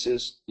multiple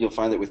audiences, you'll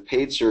find that with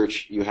paid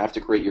search, you have to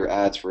create your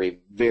ads for a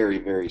very,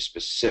 very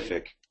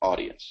specific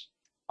audience.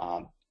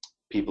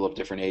 People of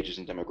different ages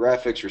and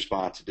demographics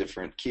respond to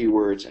different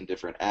keywords and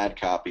different ad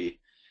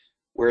copy,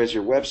 whereas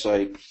your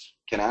website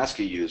can ask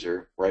a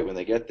user right when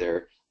they get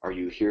there, are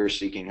you here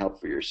seeking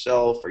help for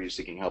yourself? Are you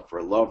seeking help for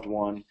a loved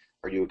one?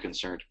 Are you a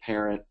concerned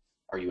parent?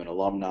 Are you an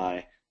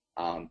alumni?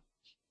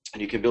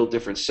 And you can build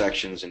different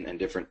sections and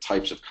different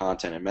types of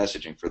content and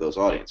messaging for those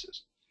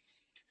audiences.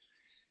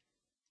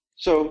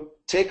 So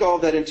take all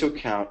that into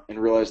account and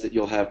realize that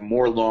you'll have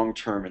more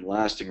long-term and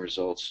lasting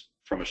results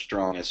from a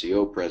strong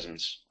SEO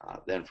presence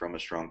than from a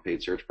strong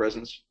paid search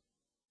presence.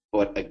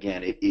 But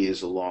again, it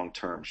is a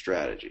long-term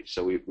strategy.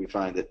 So we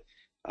find that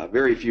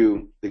very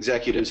few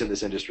executives in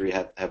this industry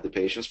have the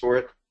patience for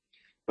it,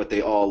 but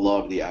they all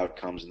love the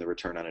outcomes and the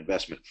return on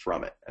investment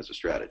from it as a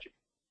strategy.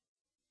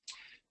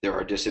 There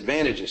are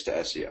disadvantages to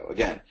SEO.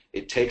 Again,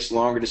 it takes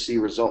longer to see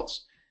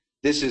results.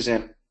 This is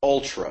an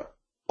ultra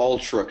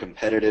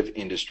competitive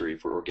industry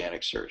for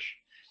organic search.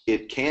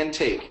 It can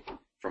take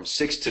from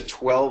 6 to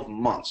 12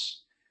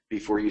 months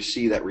before you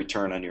see that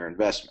return on your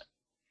investment.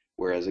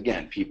 Whereas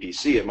again,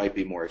 PPC, it might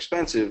be more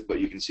expensive, but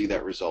you can see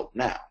that result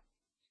now.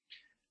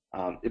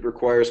 It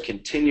requires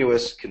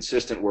continuous,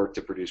 consistent work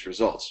to produce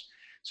results.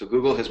 So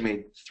Google has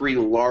made 3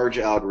 large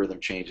algorithm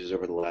changes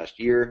over the last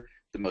year.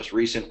 The most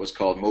recent was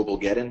called Mobile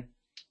Get-In.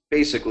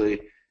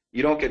 Basically,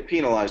 you don't get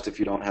penalized if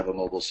you don't have a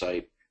mobile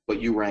site,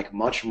 but you rank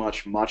much,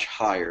 much, much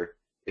higher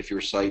if your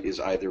site is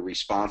either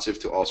responsive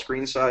to all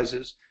screen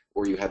sizes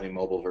or you have a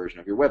mobile version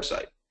of your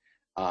website.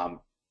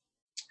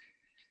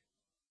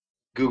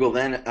 Google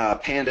then,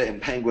 Panda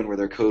and Penguin were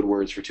their code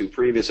words for 2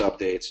 previous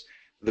updates.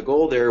 The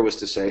goal there was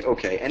to say,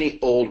 okay, any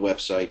old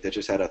website that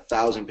just had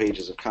 1,000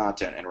 pages of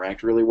content and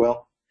ranked really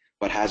well,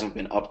 but hasn't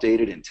been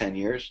updated in 10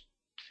 years,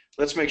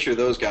 let's make sure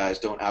those guys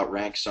don't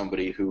outrank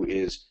somebody who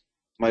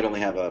might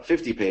only have a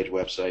 50-page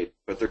website,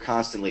 but they're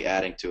constantly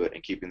adding to it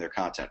and keeping their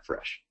content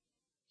fresh.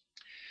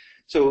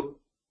 So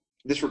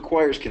this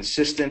requires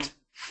consistent,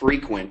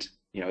 frequent,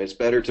 it's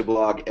better to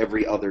blog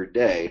every other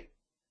day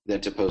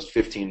than to post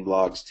 15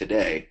 blogs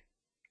today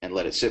and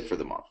let it sit for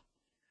the month.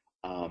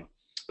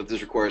 But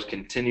this requires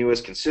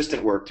continuous,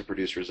 consistent work to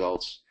produce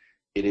results.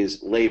 It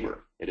is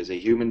labor. It is a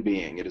human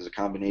being. It is a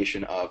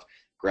combination of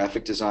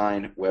graphic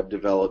design, web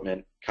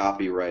development,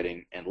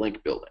 copywriting, and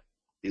link building.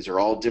 These are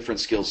all different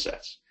skill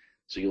sets.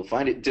 So you'll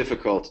find it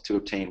difficult to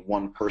obtain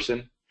one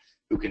person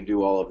who can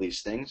do all of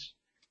these things.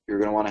 You're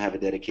going to want to have a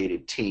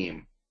dedicated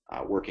team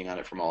working on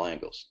it from all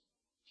angles.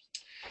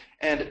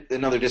 And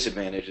another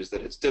disadvantage is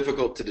that it's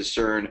difficult to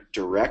discern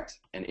direct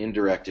and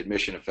indirect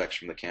admission effects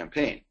from the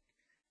campaign.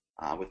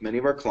 With many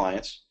of our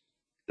clients,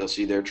 they'll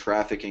see their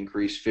traffic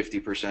increase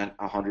 50%,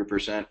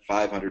 100%,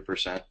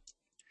 500%.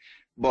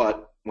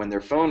 But when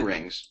their phone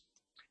rings,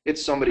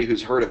 it's somebody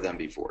who's heard of them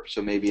before.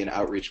 So maybe an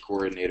outreach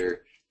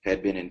coordinator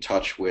had been in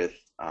touch with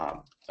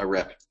a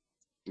rep,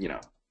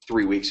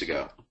 3 weeks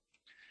ago,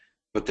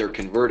 but they're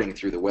converting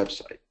through the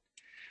website.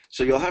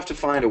 So you'll have to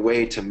find a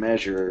way to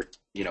measure,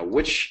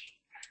 which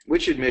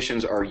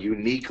admissions are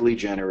uniquely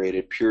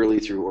generated purely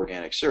through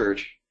organic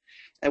search,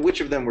 and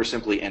which of them were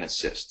simply an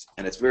assist.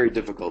 And it's very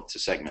difficult to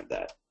segment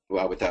that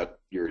without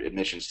your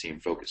admissions team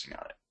focusing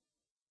on it.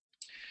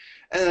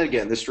 And then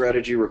again, this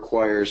strategy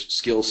requires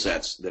skill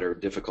sets that are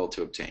difficult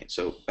to obtain.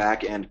 So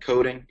back-end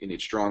coding, you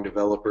need strong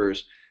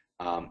developers.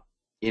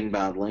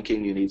 Inbound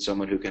linking, you need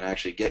someone who can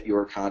actually get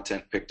your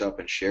content picked up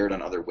and shared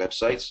on other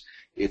websites.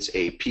 It's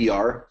a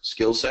PR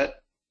skill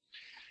set.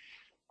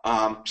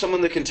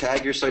 Someone that can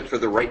tag your site for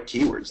the right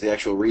keywords. The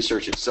actual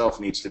research itself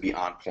needs to be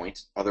on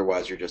point.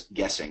 Otherwise, you're just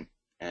guessing,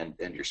 and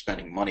you're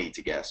spending money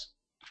to guess.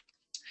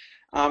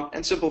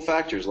 And simple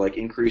factors like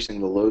decreasing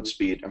the load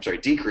speed of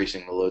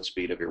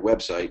your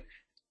website.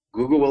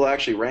 Google will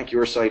actually rank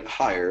your site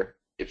higher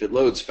if it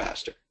loads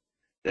faster.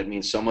 That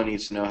means someone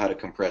needs to know how to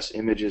compress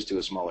images to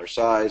a smaller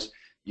size,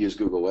 use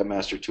Google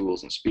Webmaster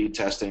Tools and speed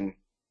testing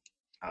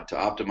to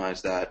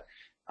optimize that,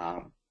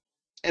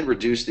 and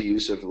reduce the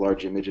use of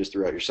large images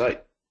throughout your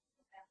site.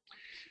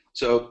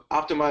 So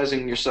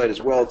optimizing your site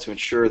as well to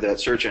ensure that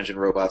search engine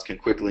robots can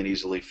quickly and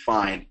easily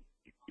find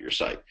your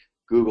site.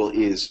 Google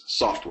is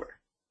software.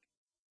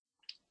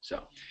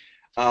 So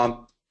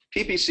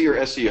PPC or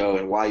SEO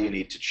and why you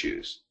need to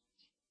choose.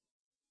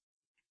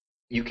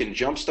 You can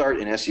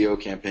jumpstart an SEO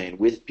campaign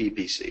with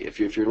PPC. If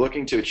you're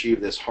looking to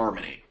achieve this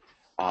harmony,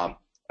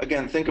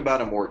 again, think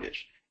about a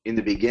mortgage. In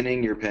the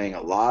beginning, you're paying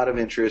a lot of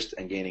interest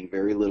and gaining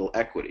very little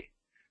equity.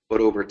 But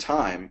over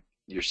time,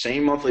 your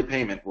same monthly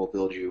payment will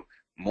build you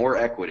more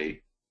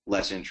equity,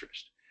 less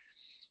interest.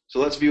 So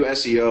let's view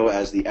SEO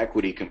as the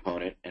equity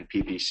component and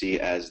PPC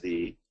as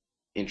the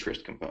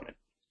interest component.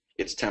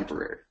 It's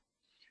temporary.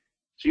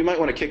 So you might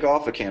want to kick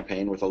off a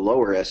campaign with a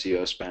lower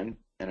SEO spend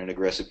and an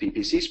aggressive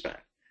PPC spend.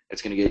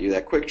 It's going to get you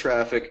that quick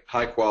traffic,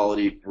 high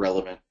quality,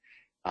 relevant.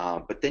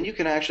 But then you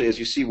can actually, as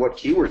you see what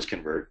keywords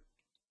convert,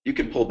 you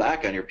can pull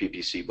back on your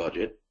PPC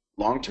budget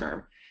long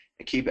term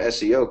and keep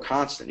SEO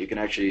constant. You can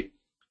actually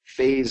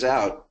phase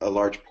out a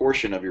large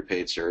portion of your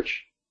paid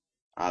search.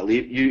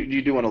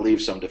 You do want to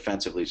leave some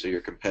defensively so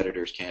your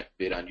competitors can't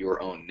bid on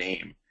your own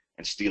name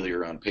and steal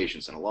your own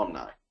patients and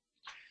alumni.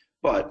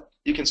 But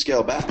you can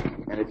scale back,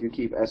 and if you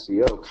keep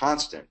SEO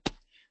constant,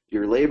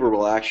 your labor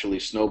will actually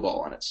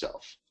snowball on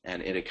itself,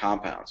 and it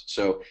compounds.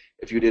 So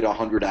if you did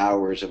 100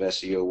 hours of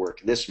SEO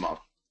work this month,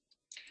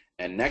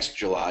 and next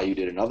July you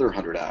did another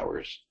 100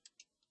 hours,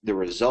 the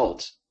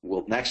result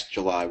next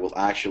July will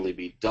actually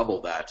be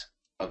double that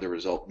of the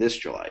result this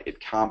July.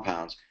 It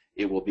compounds.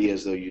 It will be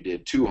as though you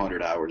did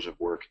 200 hours of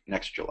work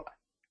next July.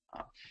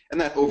 And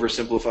that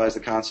oversimplifies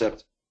the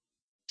concept,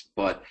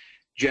 but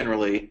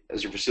generally,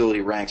 as your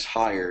facility ranks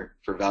higher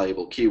for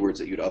valuable keywords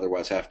that you'd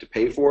otherwise have to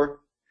pay for,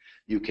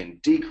 you can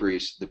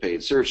decrease the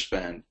paid search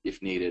spend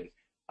if needed,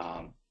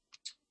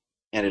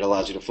 and it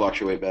allows you to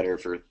fluctuate better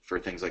for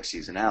things like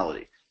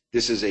seasonality.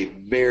 This is a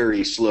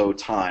very slow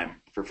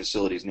time for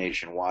facilities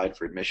nationwide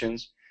for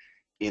admissions.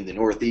 In the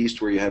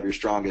Northeast, where you have your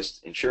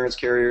strongest insurance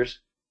carriers,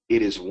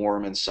 it is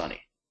warm and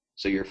sunny.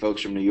 So your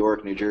folks from New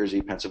York, New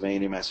Jersey,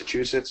 Pennsylvania,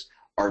 Massachusetts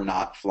are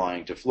not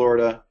flying to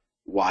Florida.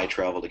 Why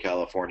travel to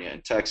California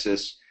and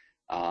Texas?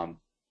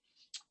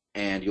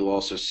 And you'll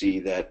also see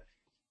that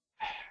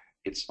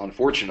it's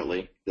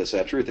unfortunately, the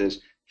sad truth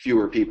is,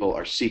 fewer people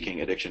are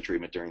seeking addiction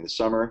treatment during the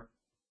summer.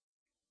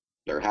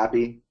 They're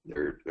happy,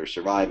 they're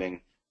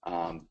surviving,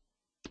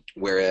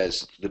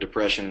 whereas the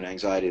depression and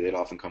anxiety that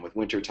often come with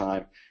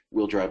wintertime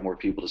will drive more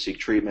people to seek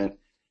treatment.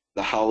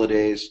 The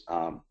holidays,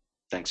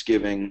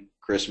 Thanksgiving,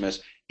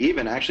 Christmas,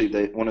 even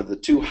actually one of the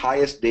two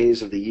highest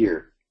days of the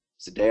year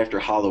is the day after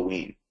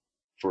Halloween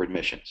for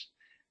admissions,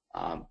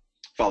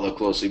 followed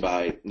closely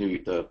by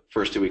the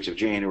first 2 weeks of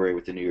January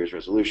with the New Year's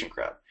resolution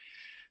crowd.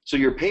 So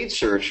your paid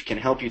search can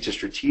help you to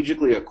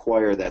strategically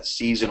acquire that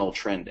seasonal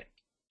trending,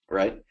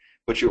 right?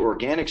 But your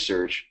organic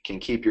search can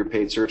keep your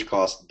paid search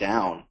costs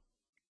down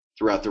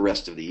throughout the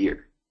rest of the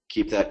year.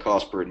 Keep that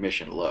cost per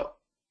admission low.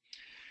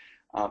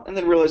 And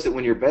then realize that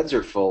when your beds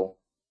are full,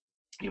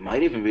 you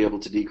might even be able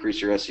to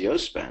decrease your SEO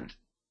spend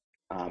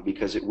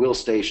because it will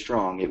stay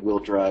strong. It will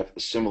drive a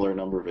similar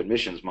number of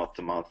admissions month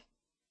to month.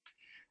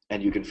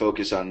 And you can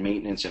focus on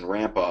maintenance and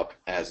ramp up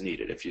as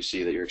needed. If you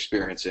see that you're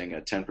experiencing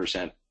a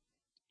 10%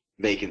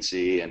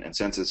 vacancy and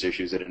census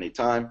issues at any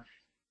time,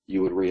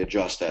 you would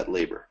readjust that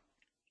labor.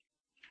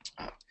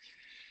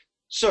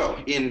 So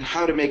in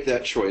how to make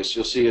that choice,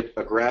 you'll see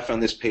a graph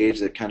on this page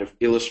that kind of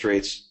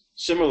illustrates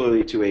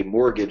similarly to a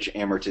mortgage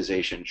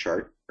amortization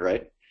chart,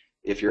 right?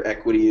 If your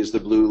equity is the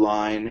blue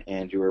line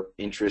and your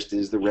interest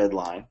is the red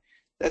line,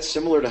 that's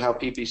similar to how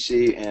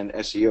PPC and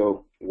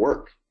SEO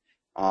work.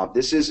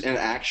 This is an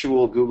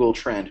actual Google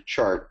trend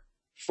chart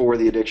for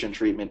the addiction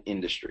treatment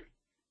industry.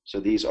 So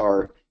these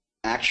are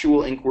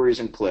actual inquiries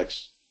and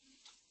clicks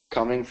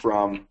coming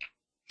from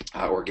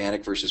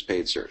organic versus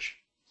paid search.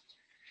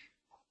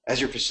 As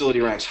your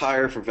facility ranks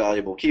higher for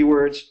valuable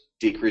keywords,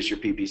 decrease your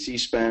PPC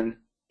spend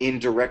in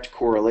direct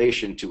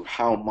correlation to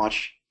how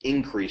much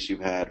increase you've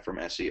had from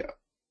SEO.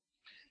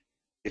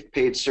 If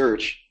paid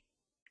search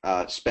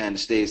spend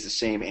stays the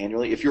same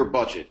annually, if your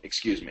budget,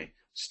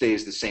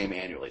 stays the same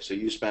annually, so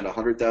you spend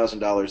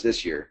 $100,000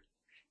 this year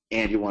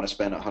and you want to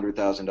spend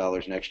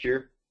 $100,000 next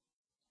year,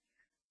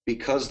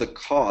 because the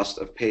cost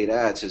of paid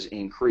ads has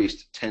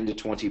increased 10 to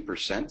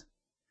 20%,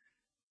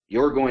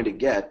 you're going to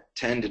get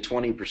 10 to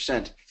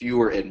 20%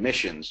 fewer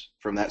admissions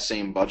from that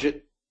same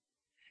budget.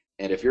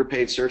 And if your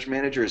paid search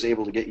manager is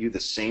able to get you the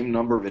same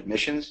number of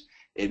admissions,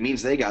 it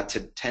means they got to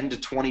 10 to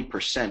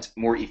 20%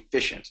 more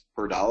efficient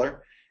per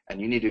dollar,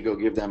 and you need to go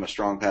give them a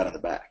strong pat on the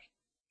back.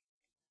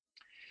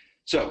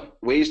 So,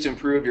 ways to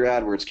improve your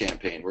AdWords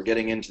campaign. We're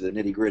getting into the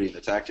nitty-gritty,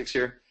 the tactics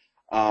here.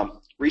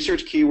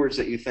 Research keywords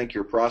that you think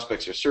your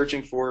prospects are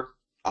searching for.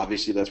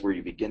 Obviously, that's where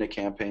you begin a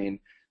campaign.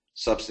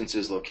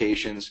 Substances,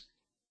 locations.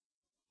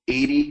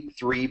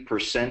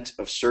 83%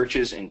 of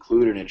searches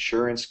include an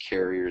insurance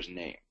carrier's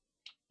name.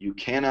 You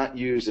cannot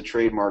use a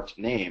trademarked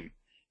name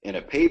in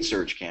a paid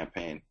search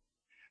campaign,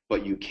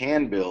 but you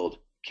can build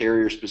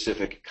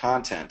carrier-specific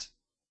content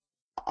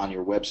on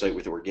your website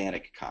with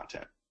organic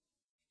content.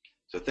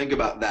 So think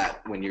about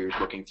that when you're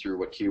looking through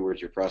what keywords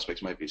your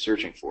prospects might be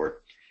searching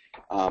for.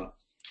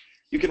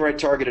 You can write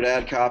targeted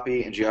ad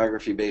copy and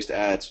geography-based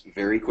ads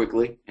very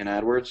quickly in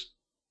AdWords.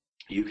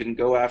 You can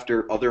go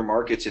after other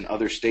markets in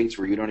other states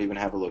where you don't even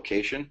have a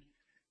location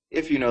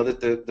if you know that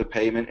the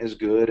payment is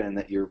good and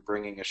that you're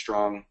bringing a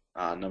strong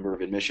number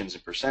of admissions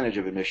and percentage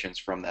of admissions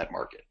from that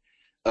market.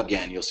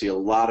 Again, you'll see a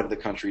lot of the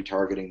country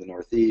targeting the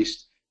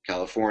Northeast,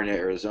 California,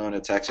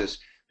 Arizona, Texas,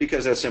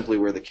 because that's simply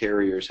where the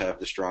carriers have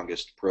the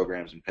strongest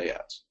programs and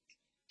payouts.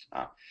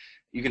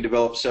 You can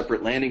develop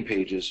separate landing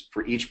pages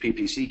for each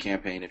PPC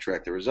campaign to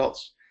track the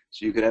results.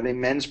 So you could have a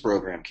men's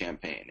program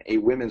campaign, a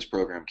women's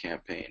program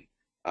campaign,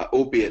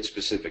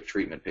 opiate-specific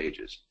treatment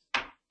pages.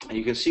 And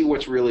you can see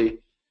what's really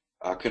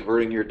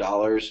converting your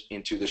dollars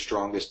into the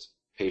strongest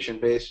patient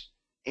base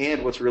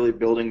and what's really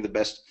building the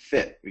best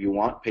fit. You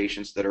want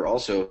patients that are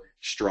also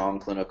strong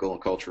clinical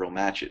and cultural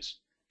matches.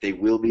 They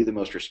will be the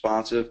most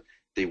responsive.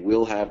 They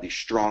will have the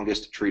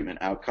strongest treatment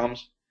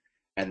outcomes,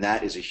 and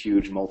that is a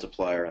huge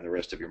multiplier on the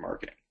rest of your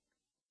marketing.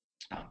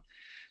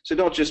 So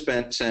don't just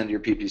send your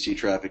PPC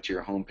traffic to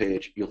your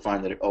homepage. You'll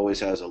find that it always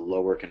has a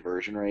lower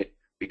conversion rate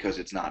because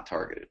it's not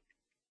targeted.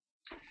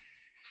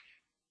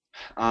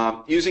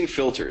 Using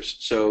filters,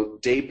 so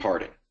day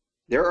parting.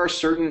 There are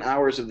certain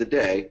hours of the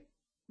day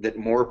that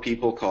more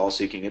people call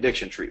seeking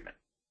addiction treatment.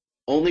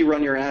 Only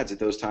run your ads at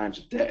those times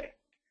of day.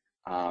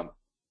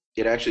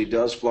 It actually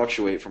does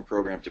fluctuate from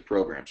program to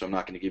program, so I'm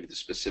not going to give you the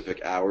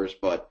specific hours,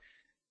 but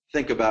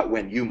think about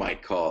when you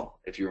might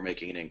call if you were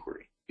making an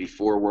inquiry.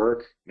 Before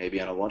work,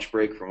 maybe on a lunch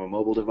break from a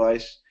mobile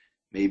device,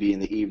 maybe in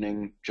the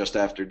evening just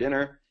after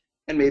dinner,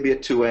 and maybe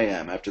at 2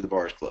 a.m. after the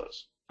bars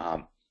close.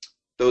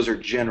 Those are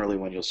generally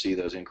when you'll see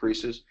those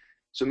increases,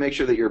 so make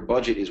sure that your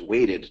budget is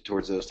weighted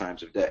towards those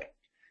times of day.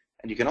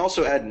 And you can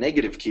also add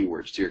negative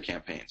keywords to your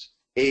campaigns.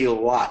 A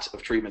lot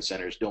of treatment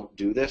centers don't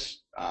do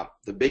this.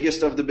 The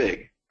biggest of the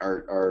big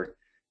are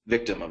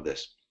victim of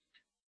this.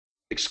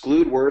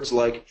 Exclude words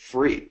like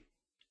free.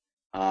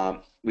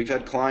 We've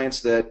had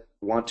clients that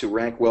want to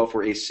rank well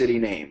for a city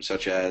name,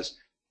 such as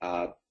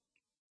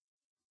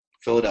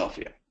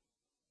Philadelphia.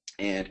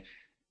 And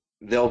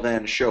they'll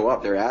then show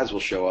up, their ads will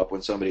show up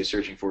when somebody's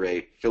searching for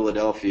a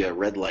Philadelphia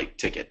red light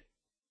ticket.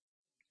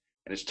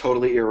 And it's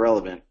totally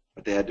irrelevant,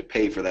 but they had to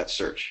pay for that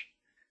search.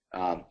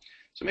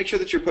 So make sure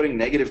that you're putting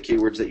negative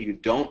keywords that you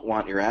don't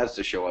want your ads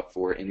to show up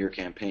for in your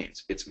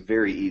campaigns. It's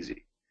very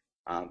easy.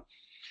 And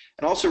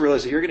also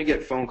realize that you're going to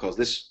get phone calls.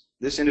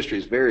 This industry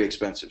is very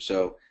expensive,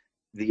 so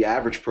the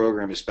average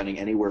program is spending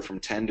anywhere from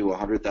 $10,000 to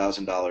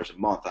 $100,000 a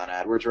month on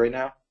AdWords right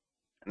now,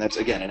 and that's,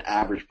 again, an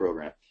average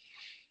program.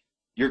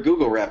 Your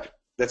Google rep,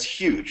 that's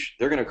huge.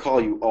 They're going to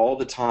call you all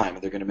the time,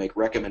 and they're going to make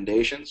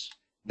recommendations.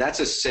 That's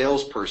a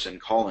salesperson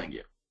calling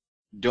you.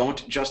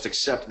 Don't just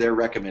accept their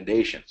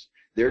recommendations.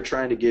 They're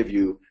trying to give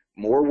you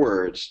more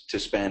words to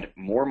spend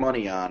more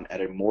money on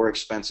at a more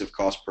expensive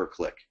cost per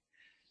click.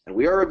 And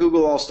we are a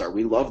Google All-Star.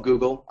 We love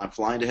Google. I'm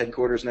flying to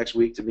headquarters next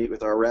week to meet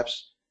with our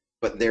reps,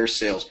 but they're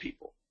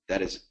salespeople.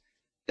 That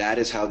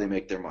is how they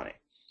make their money.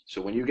 So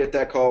when you get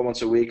that call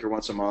once a week or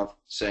once a month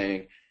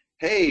saying,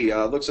 hey,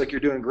 looks like you're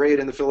doing great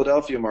in the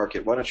Philadelphia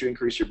market. Why don't you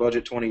increase your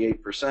budget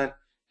 28%?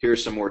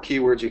 Here's some more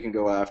keywords you can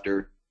go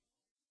after.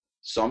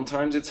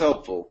 Sometimes it's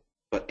helpful,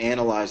 but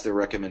analyze their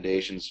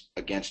recommendations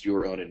against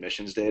your own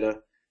admissions data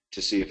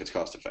to see if it's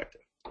cost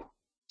effective.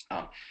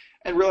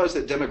 And realize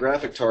that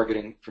demographic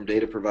targeting from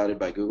data provided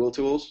by Google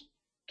tools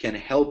can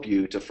help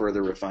you to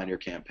further refine your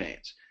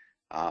campaigns.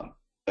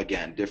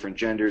 Again, different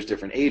genders,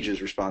 different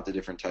ages respond to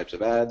different types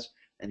of ads,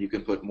 and you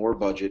can put more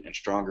budget and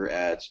stronger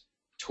ads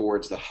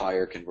towards the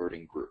higher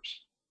converting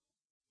groups.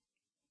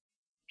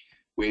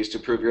 Ways to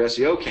improve your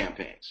SEO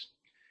campaigns.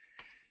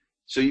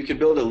 So you can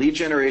build a lead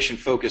generation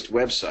focused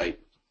website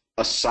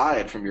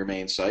aside from your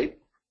main site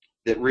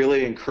that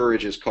really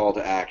encourages call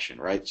to action,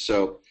 right?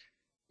 So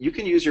you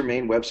can use your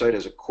main website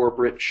as a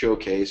corporate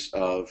showcase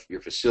of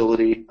your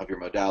facility, of your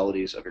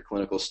modalities, of your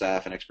clinical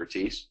staff and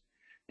expertise.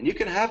 And you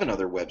can have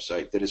another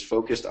website that is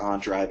focused on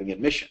driving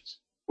admissions,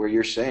 where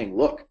you're saying,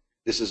 look,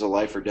 this is a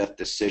life or death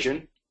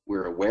decision.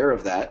 We're aware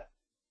of that.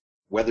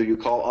 Whether you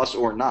call us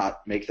or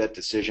not, make that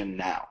decision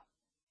now.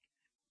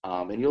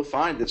 And you'll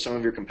find that some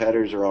of your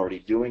competitors are already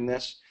doing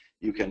this.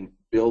 You can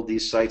build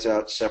these sites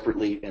out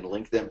separately and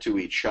link them to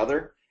each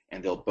other,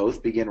 and they'll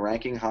both begin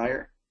ranking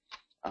higher.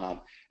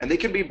 And they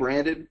can be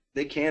branded,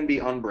 they can be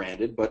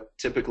unbranded, but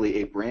typically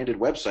a branded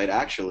website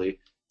actually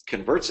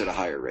converts at a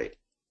higher rate.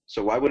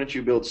 So why wouldn't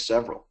you build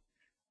several?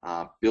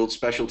 Build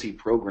specialty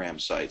program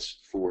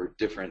sites for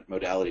different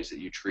modalities that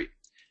you treat.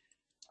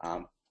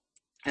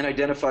 and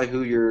identify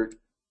who your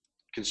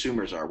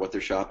consumers are, what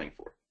they're shopping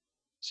for.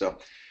 So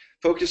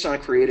focus on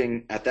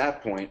creating, at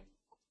that point,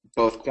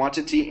 both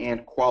quantity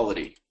and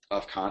quality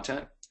of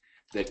content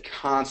that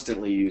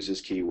constantly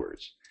uses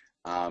keywords.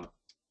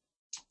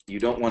 You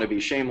don't want to be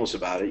shameless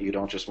about it. You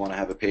don't just want to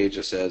have a page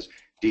that says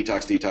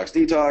detox, detox,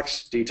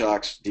 detox,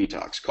 detox,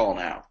 detox, call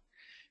now.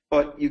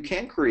 But you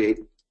can create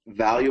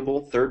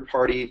valuable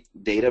third-party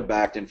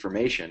data-backed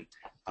information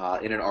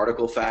in an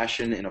article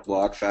fashion, in a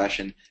blog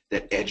fashion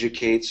that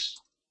educates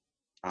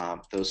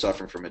those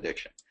suffering from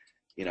addiction.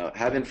 You know,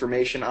 have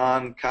information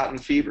on cotton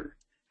fever,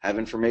 have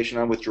information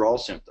on withdrawal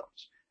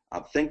symptoms.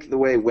 Think the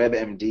way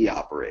WebMD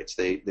operates.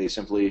 They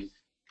simply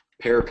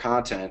pair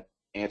content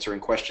answering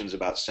questions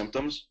about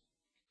symptoms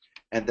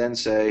and then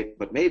say,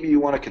 but maybe you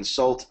want to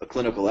consult a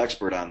clinical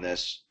expert on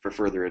this for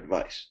further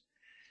advice.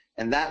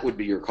 And that would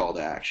be your call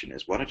to action,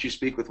 is why don't you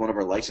speak with one of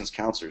our licensed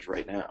counselors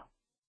right now?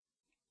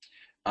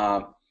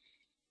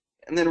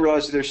 And then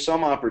realize there's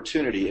some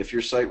opportunity. If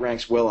your site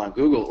ranks well on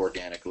Google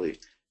organically,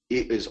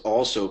 it is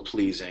also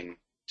pleasing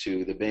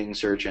to the Bing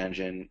search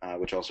engine,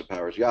 which also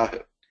powers Yahoo.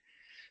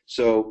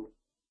 So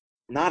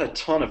not a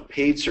ton of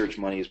paid search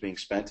money is being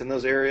spent in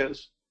those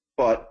areas,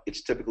 but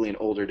it's typically an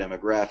older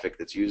demographic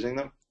that's using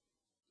them,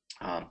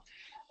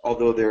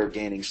 although they're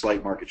gaining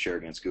slight market share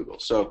against Google.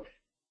 So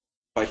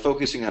by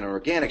focusing on an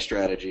organic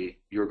strategy,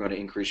 you're going to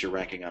increase your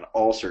ranking on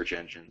all search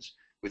engines.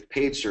 With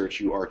paid search,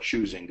 you are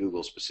choosing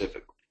Google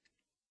specifically.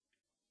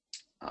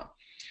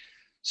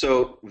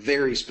 So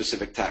very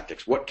specific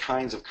tactics. What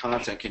kinds of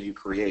content can you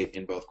create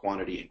in both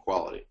quantity and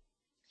quality?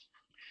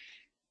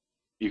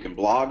 You can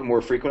blog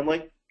more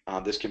frequently.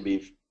 This can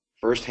be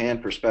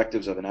firsthand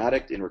perspectives of an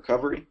addict in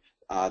recovery.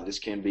 This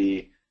can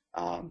be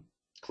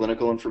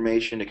clinical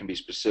information. It can be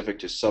specific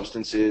to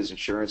substances,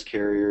 insurance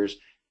carriers,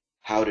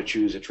 how to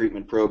choose a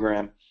treatment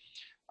program.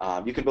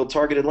 You can build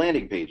targeted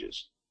landing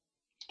pages.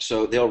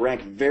 So they'll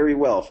rank very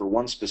well for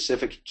one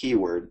specific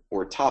keyword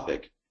or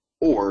topic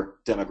or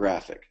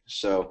demographic.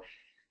 So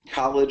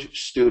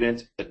college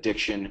student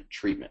addiction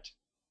treatment.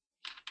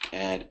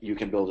 And you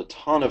can build a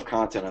ton of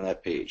content on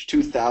that page,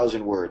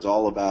 2,000 words,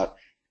 all about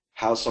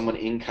how someone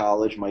in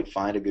college might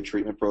find a good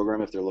treatment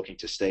program if they're looking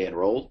to stay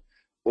enrolled,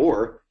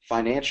 or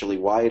financially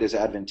why it is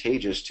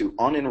advantageous to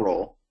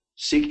unenroll,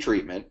 seek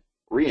treatment,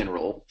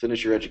 re-enroll,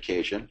 finish your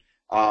education.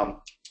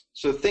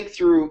 So think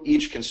through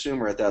each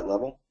consumer at that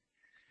level.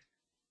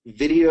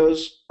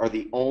 Videos are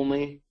the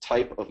only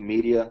type of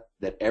media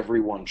that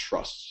everyone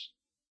trusts.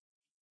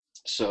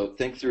 So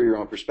think through your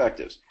own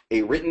perspectives.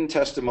 A written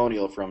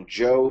testimonial from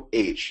Joe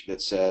H.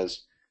 that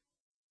says,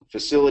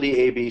 facility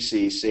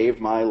ABC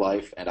saved my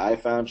life and I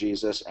found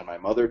Jesus and my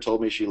mother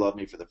told me she loved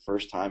me for the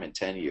first time in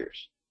 10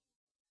 years.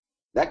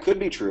 That could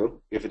be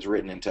true if it's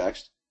written in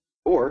text,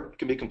 or it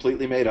can be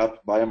completely made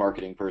up by a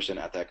marketing person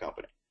at that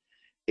company.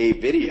 A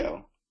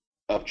video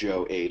of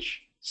Joe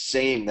H.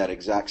 saying that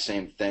exact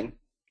same thing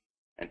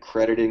and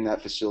crediting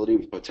that facility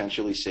with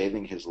potentially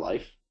saving his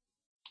life,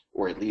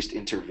 or at least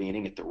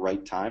intervening at the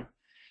right time,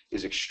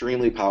 is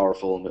extremely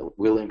powerful and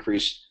will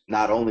increase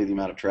not only the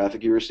amount of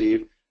traffic you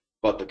receive,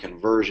 but the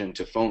conversion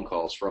to phone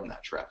calls from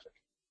that traffic.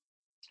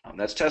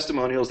 That's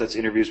testimonials, that's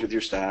interviews with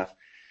your staff.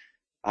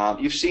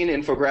 You've seen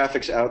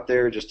infographics out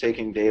there just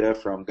taking data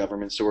from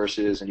government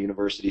sources and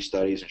university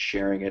studies and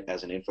sharing it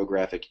as an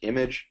infographic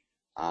image.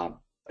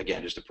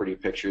 Again, just a pretty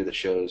picture that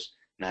shows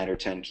 9 or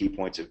 10 key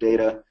points of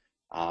data.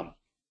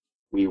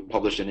 We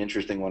published an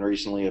interesting one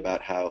recently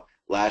about how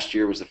last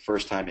year was the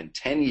first time in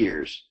 10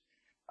 years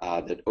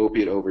that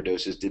opiate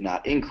overdoses did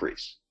not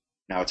increase.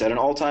 Now, it's at an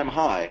all-time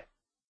high,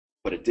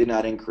 but it did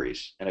not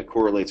increase, and it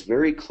correlates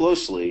very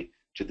closely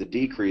to the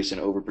decrease in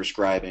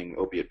overprescribing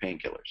opiate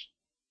painkillers.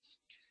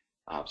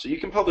 So you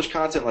can publish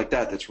content like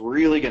that that's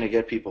really going to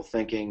get people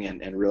thinking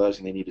and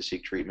realizing they need to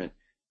seek treatment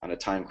on a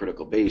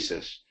time-critical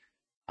basis.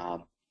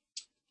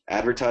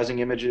 Advertising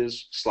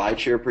images,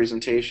 SlideShare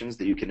presentations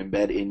that you can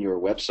embed in your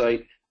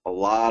website. A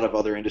lot of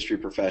other industry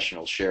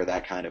professionals share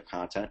that kind of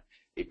content.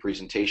 A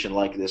presentation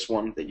like this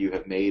one that you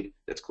have made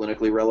that's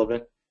clinically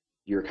relevant,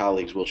 your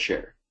colleagues will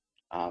share.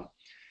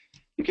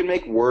 You can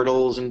make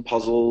Wordles and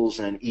puzzles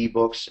and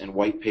ebooks and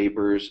white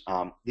papers.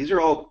 These are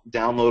all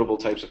downloadable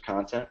types of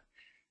content.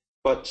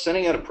 But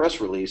sending out a press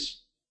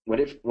release, when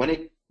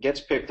it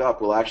gets picked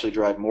up, will actually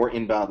drive more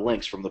inbound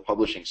links from the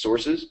publishing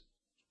sources.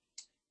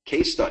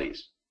 Case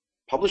studies.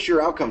 Publish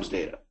your outcomes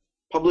data.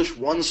 Publish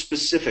one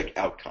specific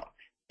outcome.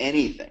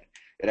 Anything.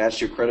 It adds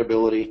to your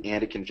credibility,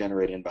 and it can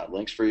generate inbound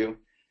links for you.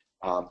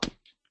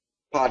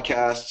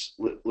 Podcasts,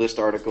 list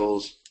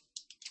articles,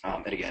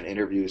 and again,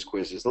 interviews,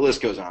 quizzes, the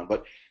list goes on.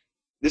 But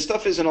this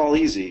stuff isn't all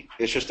easy.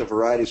 It's just a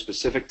variety of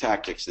specific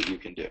tactics that you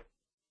can do.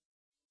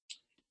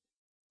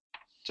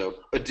 So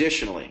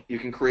additionally, you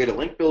can create a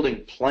link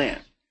building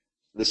plan.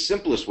 The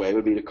simplest way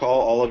would be to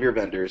call all of your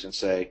vendors and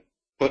say,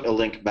 put a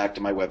link back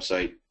to my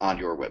website on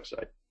your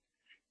website.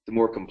 The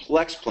more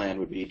complex plan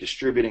would be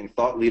distributing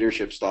thought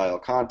leadership style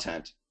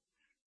content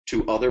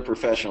to other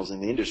professionals in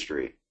the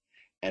industry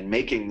and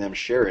making them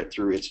share it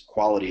through its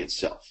quality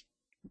itself.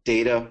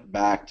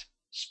 Data-backed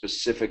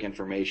specific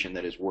information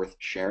that is worth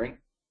sharing.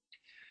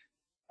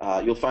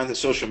 You'll find that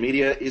social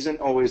media isn't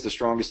always the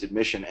strongest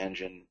admission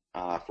engine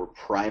for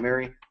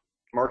primary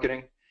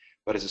marketing,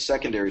 but as a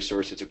secondary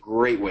source, it's a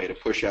great way to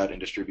push out and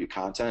distribute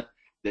content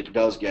that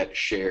does get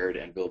shared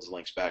and builds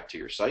links back to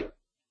your site.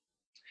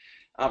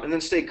 And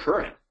then stay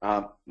current.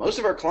 Most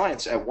of our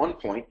clients at one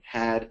point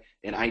had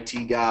an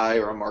IT guy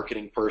or a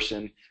marketing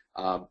person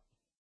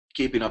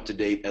keeping up to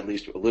date at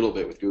least a little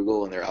bit with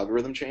Google and their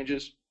algorithm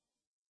changes,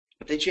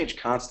 but they change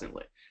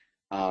constantly.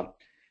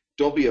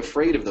 Don't be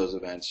afraid of those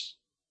events.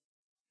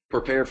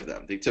 Prepare for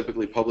them. They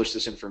typically publish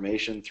this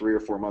information 3 or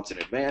 4 months in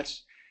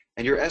advance,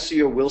 and your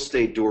SEO will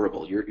stay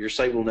durable. Your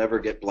site will never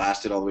get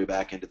blasted all the way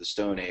back into the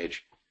Stone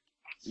Age.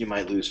 You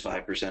might lose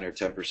 5% or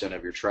 10%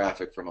 of your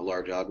traffic from a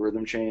large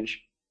algorithm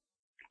change,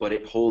 but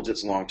it holds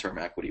its long-term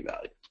equity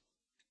value.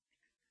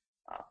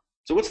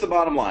 So what's the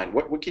bottom line?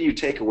 What can you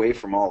take away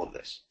from all of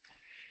this?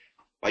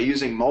 By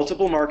using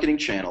multiple marketing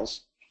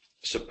channels,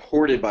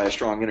 supported by a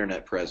strong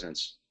internet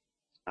presence,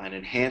 and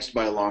enhanced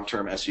by a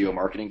long-term SEO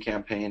marketing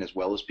campaign as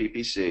well as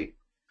PPC,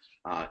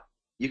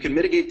 you can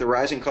mitigate the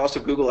rising cost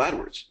of Google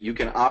AdWords. You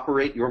can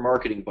operate your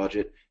marketing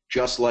budget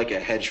just like a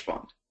hedge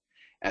fund.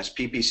 As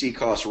PPC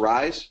costs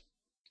rise,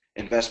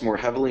 invest more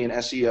heavily in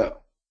SEO.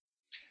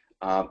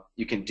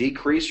 You can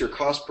decrease your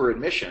cost per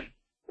admission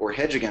or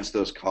hedge against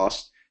those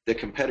costs that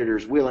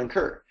competitors will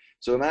incur.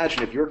 So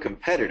imagine if your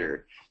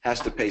competitor has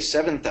to pay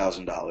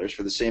 $7,000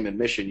 for the same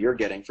admission you're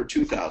getting for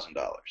 $2,000.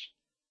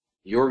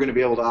 You're going to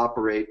be able to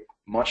operate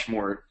much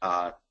more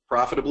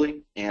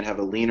profitably and have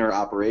a leaner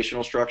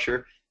operational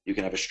structure. You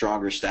can have a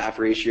stronger staff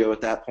ratio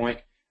at that point.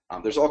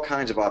 There's all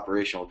kinds of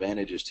operational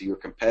advantages to your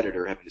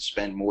competitor having to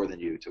spend more than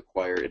you to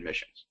acquire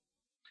admissions.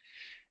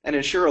 And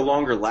ensure a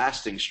longer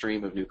lasting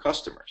stream of new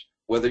customers.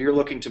 Whether you're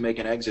looking to make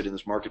an exit in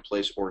this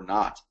marketplace or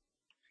not,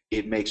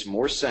 it makes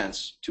more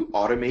sense to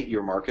automate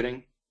your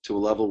marketing to a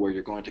level where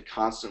you're going to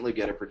constantly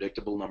get a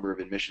predictable number of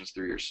admissions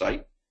through your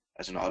site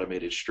as an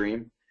automated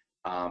stream,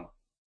 and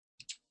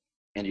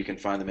you can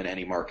find them in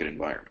any market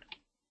environment.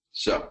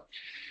 So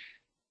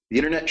the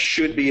internet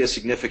should be a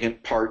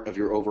significant part of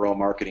your overall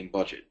marketing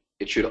budget.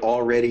 It should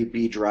already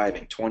be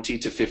driving 20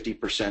 to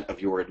 50% of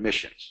your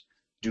admissions.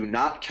 Do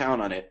not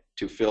count on it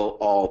to fill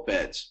all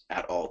beds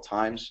at all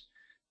times.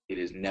 It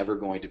is never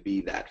going to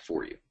be that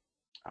for you.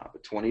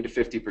 But 20 to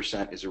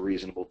 50% is a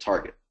reasonable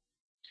target.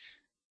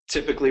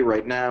 Typically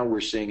right now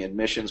we're seeing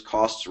admissions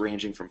costs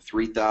ranging from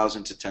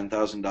 $3,000 to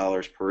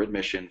 $10,000 per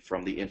admission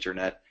from the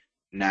internet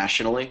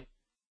nationally.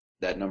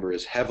 That number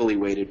is heavily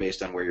weighted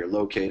based on where you're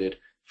located.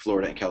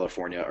 Florida and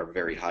California are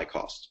very high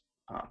cost.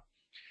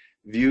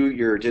 View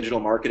your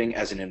digital marketing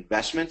as an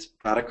investment,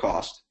 not a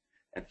cost,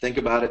 and think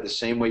about it the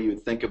same way you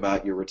would think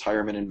about your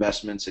retirement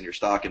investments and your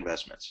stock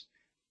investments.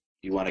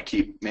 You want to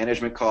keep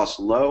management costs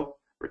low,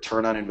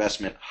 return on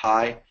investment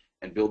high,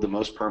 and build the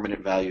most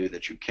permanent value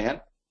that you can.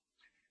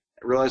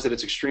 Realize that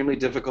it's extremely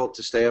difficult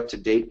to stay up to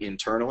date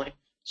internally,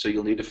 so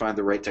you'll need to find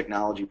the right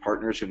technology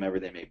partners, whomever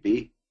they may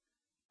be,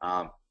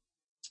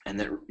 and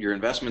that your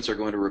investments are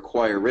going to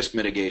require risk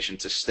mitigation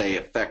to stay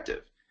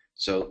effective.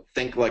 So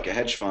think like a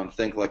hedge fund,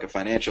 think like a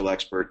financial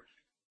expert.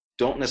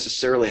 Don't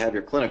necessarily have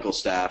your clinical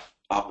staff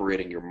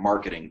operating your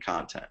marketing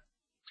content.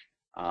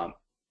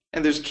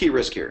 And there's a key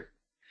risk here.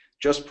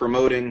 Just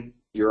promoting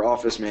your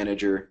office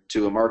manager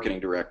to a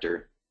marketing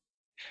director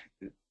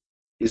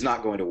is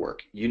not going to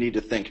work. You need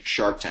to think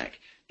Shark Tank.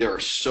 There are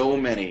so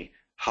many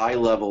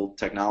high-level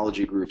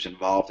technology groups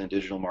involved in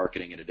digital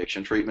marketing and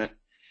addiction treatment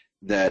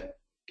that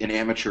an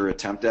amateur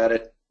attempt at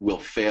it will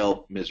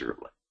fail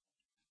miserably.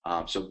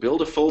 So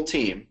build a full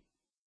team,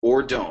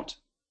 or don't,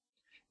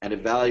 and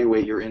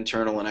evaluate your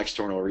internal and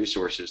external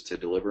resources to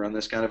deliver on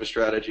this kind of a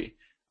strategy,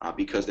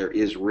 because there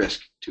is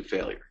risk to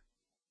failure,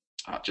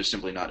 just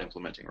simply not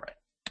implementing right.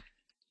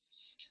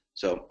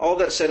 So all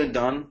that said and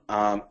done,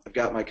 I've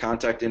got my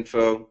contact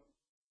info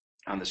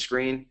on the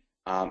screen.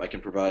 I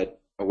can provide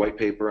a white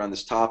paper on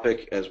this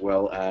topic as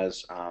well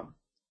as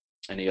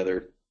any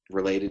other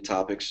related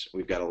topics.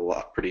 We've got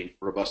a pretty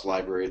robust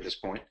library at this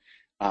point.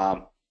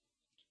 But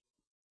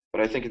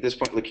I think at this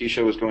point,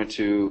 Lakeisha was going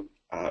to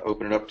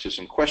open it up to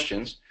some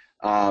questions.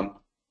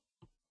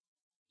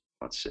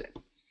 Let's see.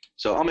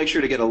 So I'll make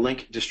sure to get a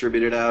link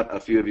distributed out. A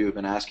few of you have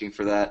been asking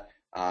for that.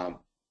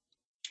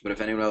 But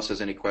if anyone else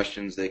has any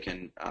questions, they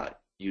can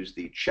use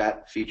the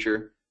chat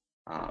feature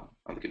on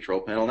the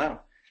control panel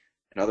now.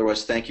 And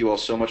otherwise, thank you all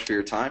so much for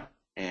your time.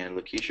 And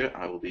Lakeisha,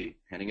 I will be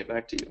handing it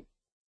back to you.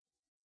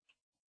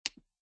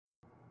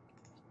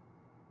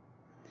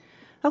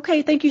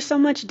 Okay, thank you so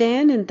much,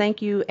 Dan, and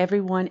thank you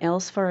everyone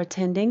else for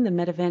attending the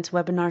Medivance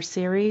webinar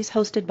series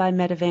hosted by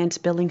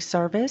Medivance Billing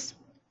Service.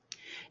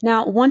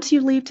 Now, once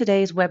you leave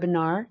today's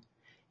webinar,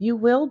 you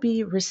will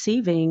be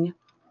receiving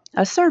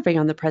a survey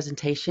on the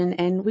presentation,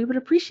 and we would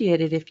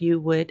appreciate it if you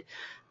would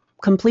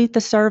complete the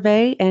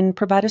survey and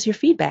provide us your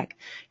feedback.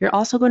 You're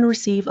also going to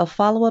receive a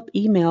follow-up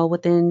email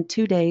within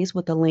 2 days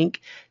with a link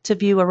to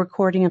view a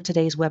recording of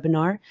today's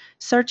webinar,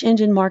 Search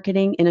Engine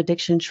Marketing in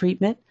Addiction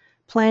Treatment,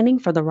 Planning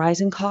for the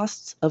Rising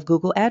Costs of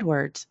Google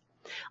AdWords.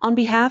 On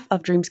behalf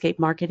of Dreamscape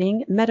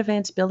Marketing,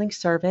 Medivance Billing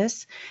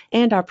Service,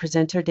 and our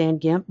presenter, Dan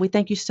Gemp, we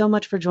thank you so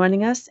much for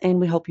joining us, and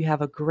we hope you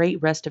have a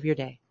great rest of your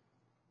day.